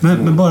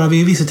 Men bara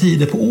vid vissa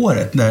tider på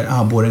året där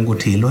abborren går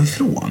till och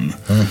ifrån.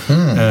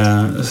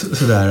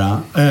 Sådär.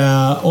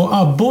 Och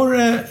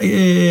abborre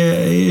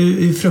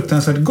är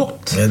fruktansvärt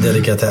gott. En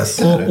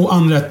delikatess. Och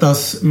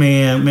anrättas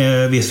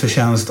med viss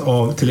förtjänst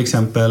av till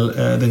exempel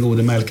den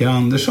gode Melker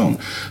Andersson.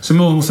 Som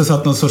måste ha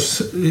satt någon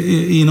sorts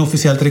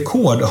inofficiellt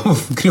rekord av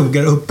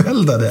krogar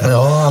uppeldade.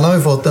 Ja, han har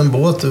ju fått en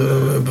båt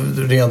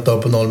rent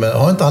av på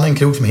Norr-Mälarstrand. Har inte han en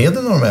krog som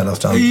heter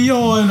Norr-Mälarstrand?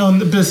 Ja,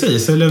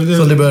 precis. Så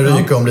det börjar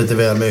ryka om lite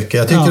väl mycket.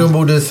 Jag tycker de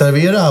borde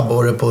servera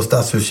abborre på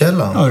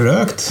Stadshuskällan. Ja,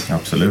 rökt.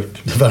 Absolut.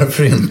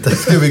 Varför inte?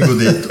 Ska vi gå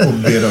dit och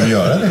be dem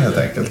göra det helt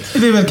enkelt?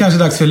 Det är väl kanske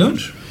dags för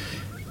lunch?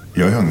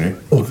 Jag är hungrig.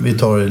 Och vi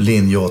tar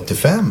linje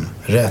 85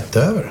 rätt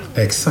över.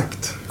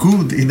 Exakt.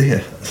 God idé.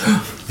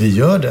 Vi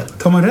gör det.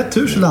 Tar man rätt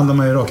tur så landar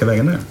man ju raka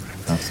vägen ner.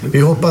 Absolut. Vi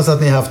hoppas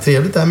att ni har haft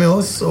trevligt här med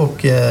oss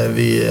och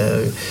vi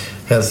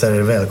hälsar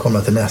er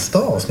välkomna till nästa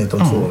avsnitt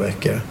om 2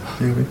 veckor.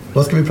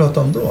 Vad ska vi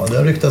prata om då? Det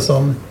har ryktats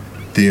om...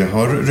 Det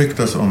har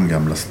ryktats om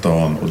Gamla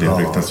stan och det har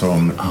ryktats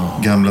om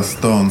Gamla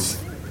stans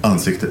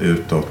ansikte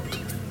utåt.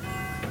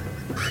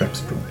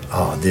 Skeppsbron.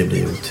 Ja, det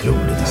blir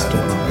otroligt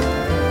stort.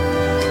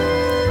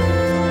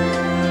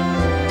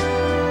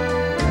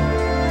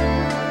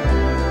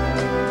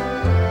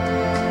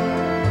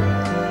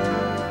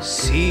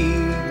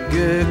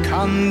 Sigge,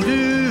 kan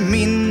du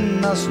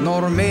minnas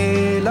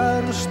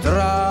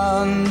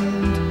Norr-Mälarstrand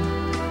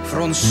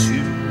från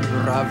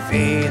sura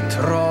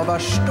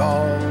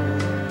Vetravarstad?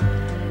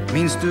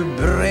 Minns du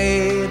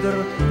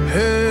bräder,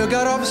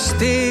 högar av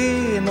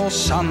sten och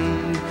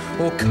sand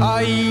och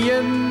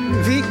kajen,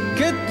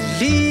 vilket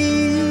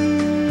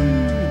liv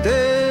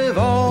det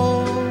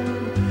var?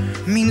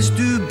 Minns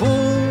du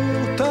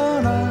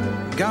båtarna,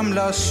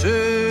 Gamla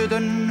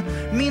Söden?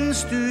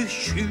 Minns du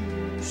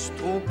Tjust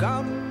och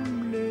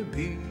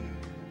Gamleby?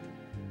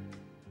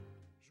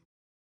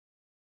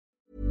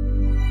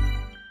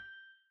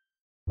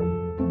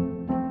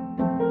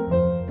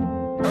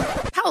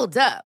 Hold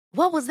up.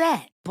 What was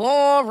that?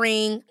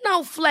 Boring.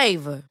 No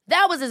flavor.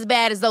 That was as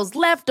bad as those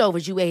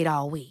leftovers you ate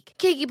all week.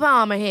 Keke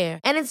Palmer here,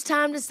 and it's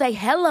time to say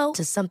hello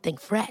to something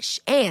fresh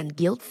and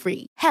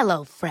guilt-free.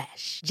 Hello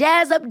Fresh.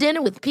 Jazz up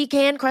dinner with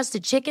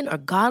pecan-crusted chicken or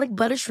garlic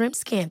butter shrimp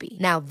scampi.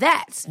 Now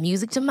that's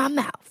music to my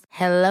mouth.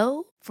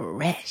 Hello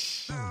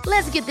Fresh.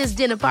 Let's get this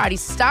dinner party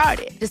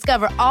started.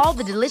 Discover all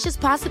the delicious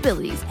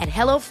possibilities at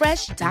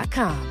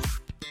hellofresh.com.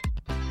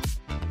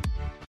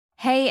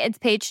 Hey, it's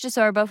Paige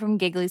DeSorbo from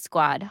Giggly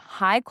Squad.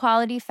 High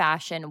quality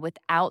fashion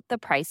without the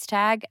price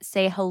tag.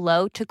 Say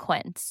hello to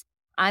Quince.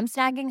 I'm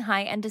snagging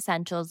high-end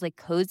essentials like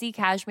cozy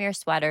cashmere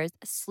sweaters,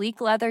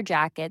 sleek leather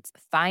jackets,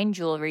 fine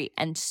jewelry,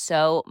 and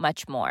so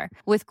much more.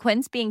 With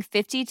Quince being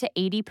 50 to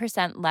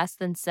 80% less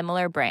than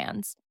similar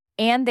brands.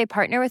 And they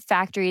partner with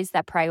factories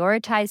that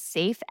prioritize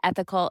safe,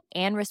 ethical,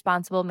 and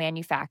responsible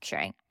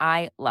manufacturing.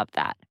 I love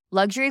that.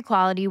 Luxury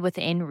quality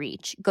within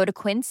reach. Go to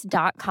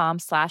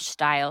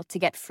quince.com/style to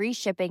get free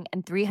shipping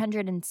and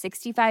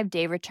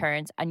 365-day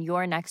returns on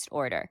your next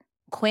order.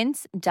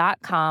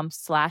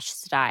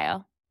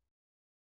 Quince.com/style.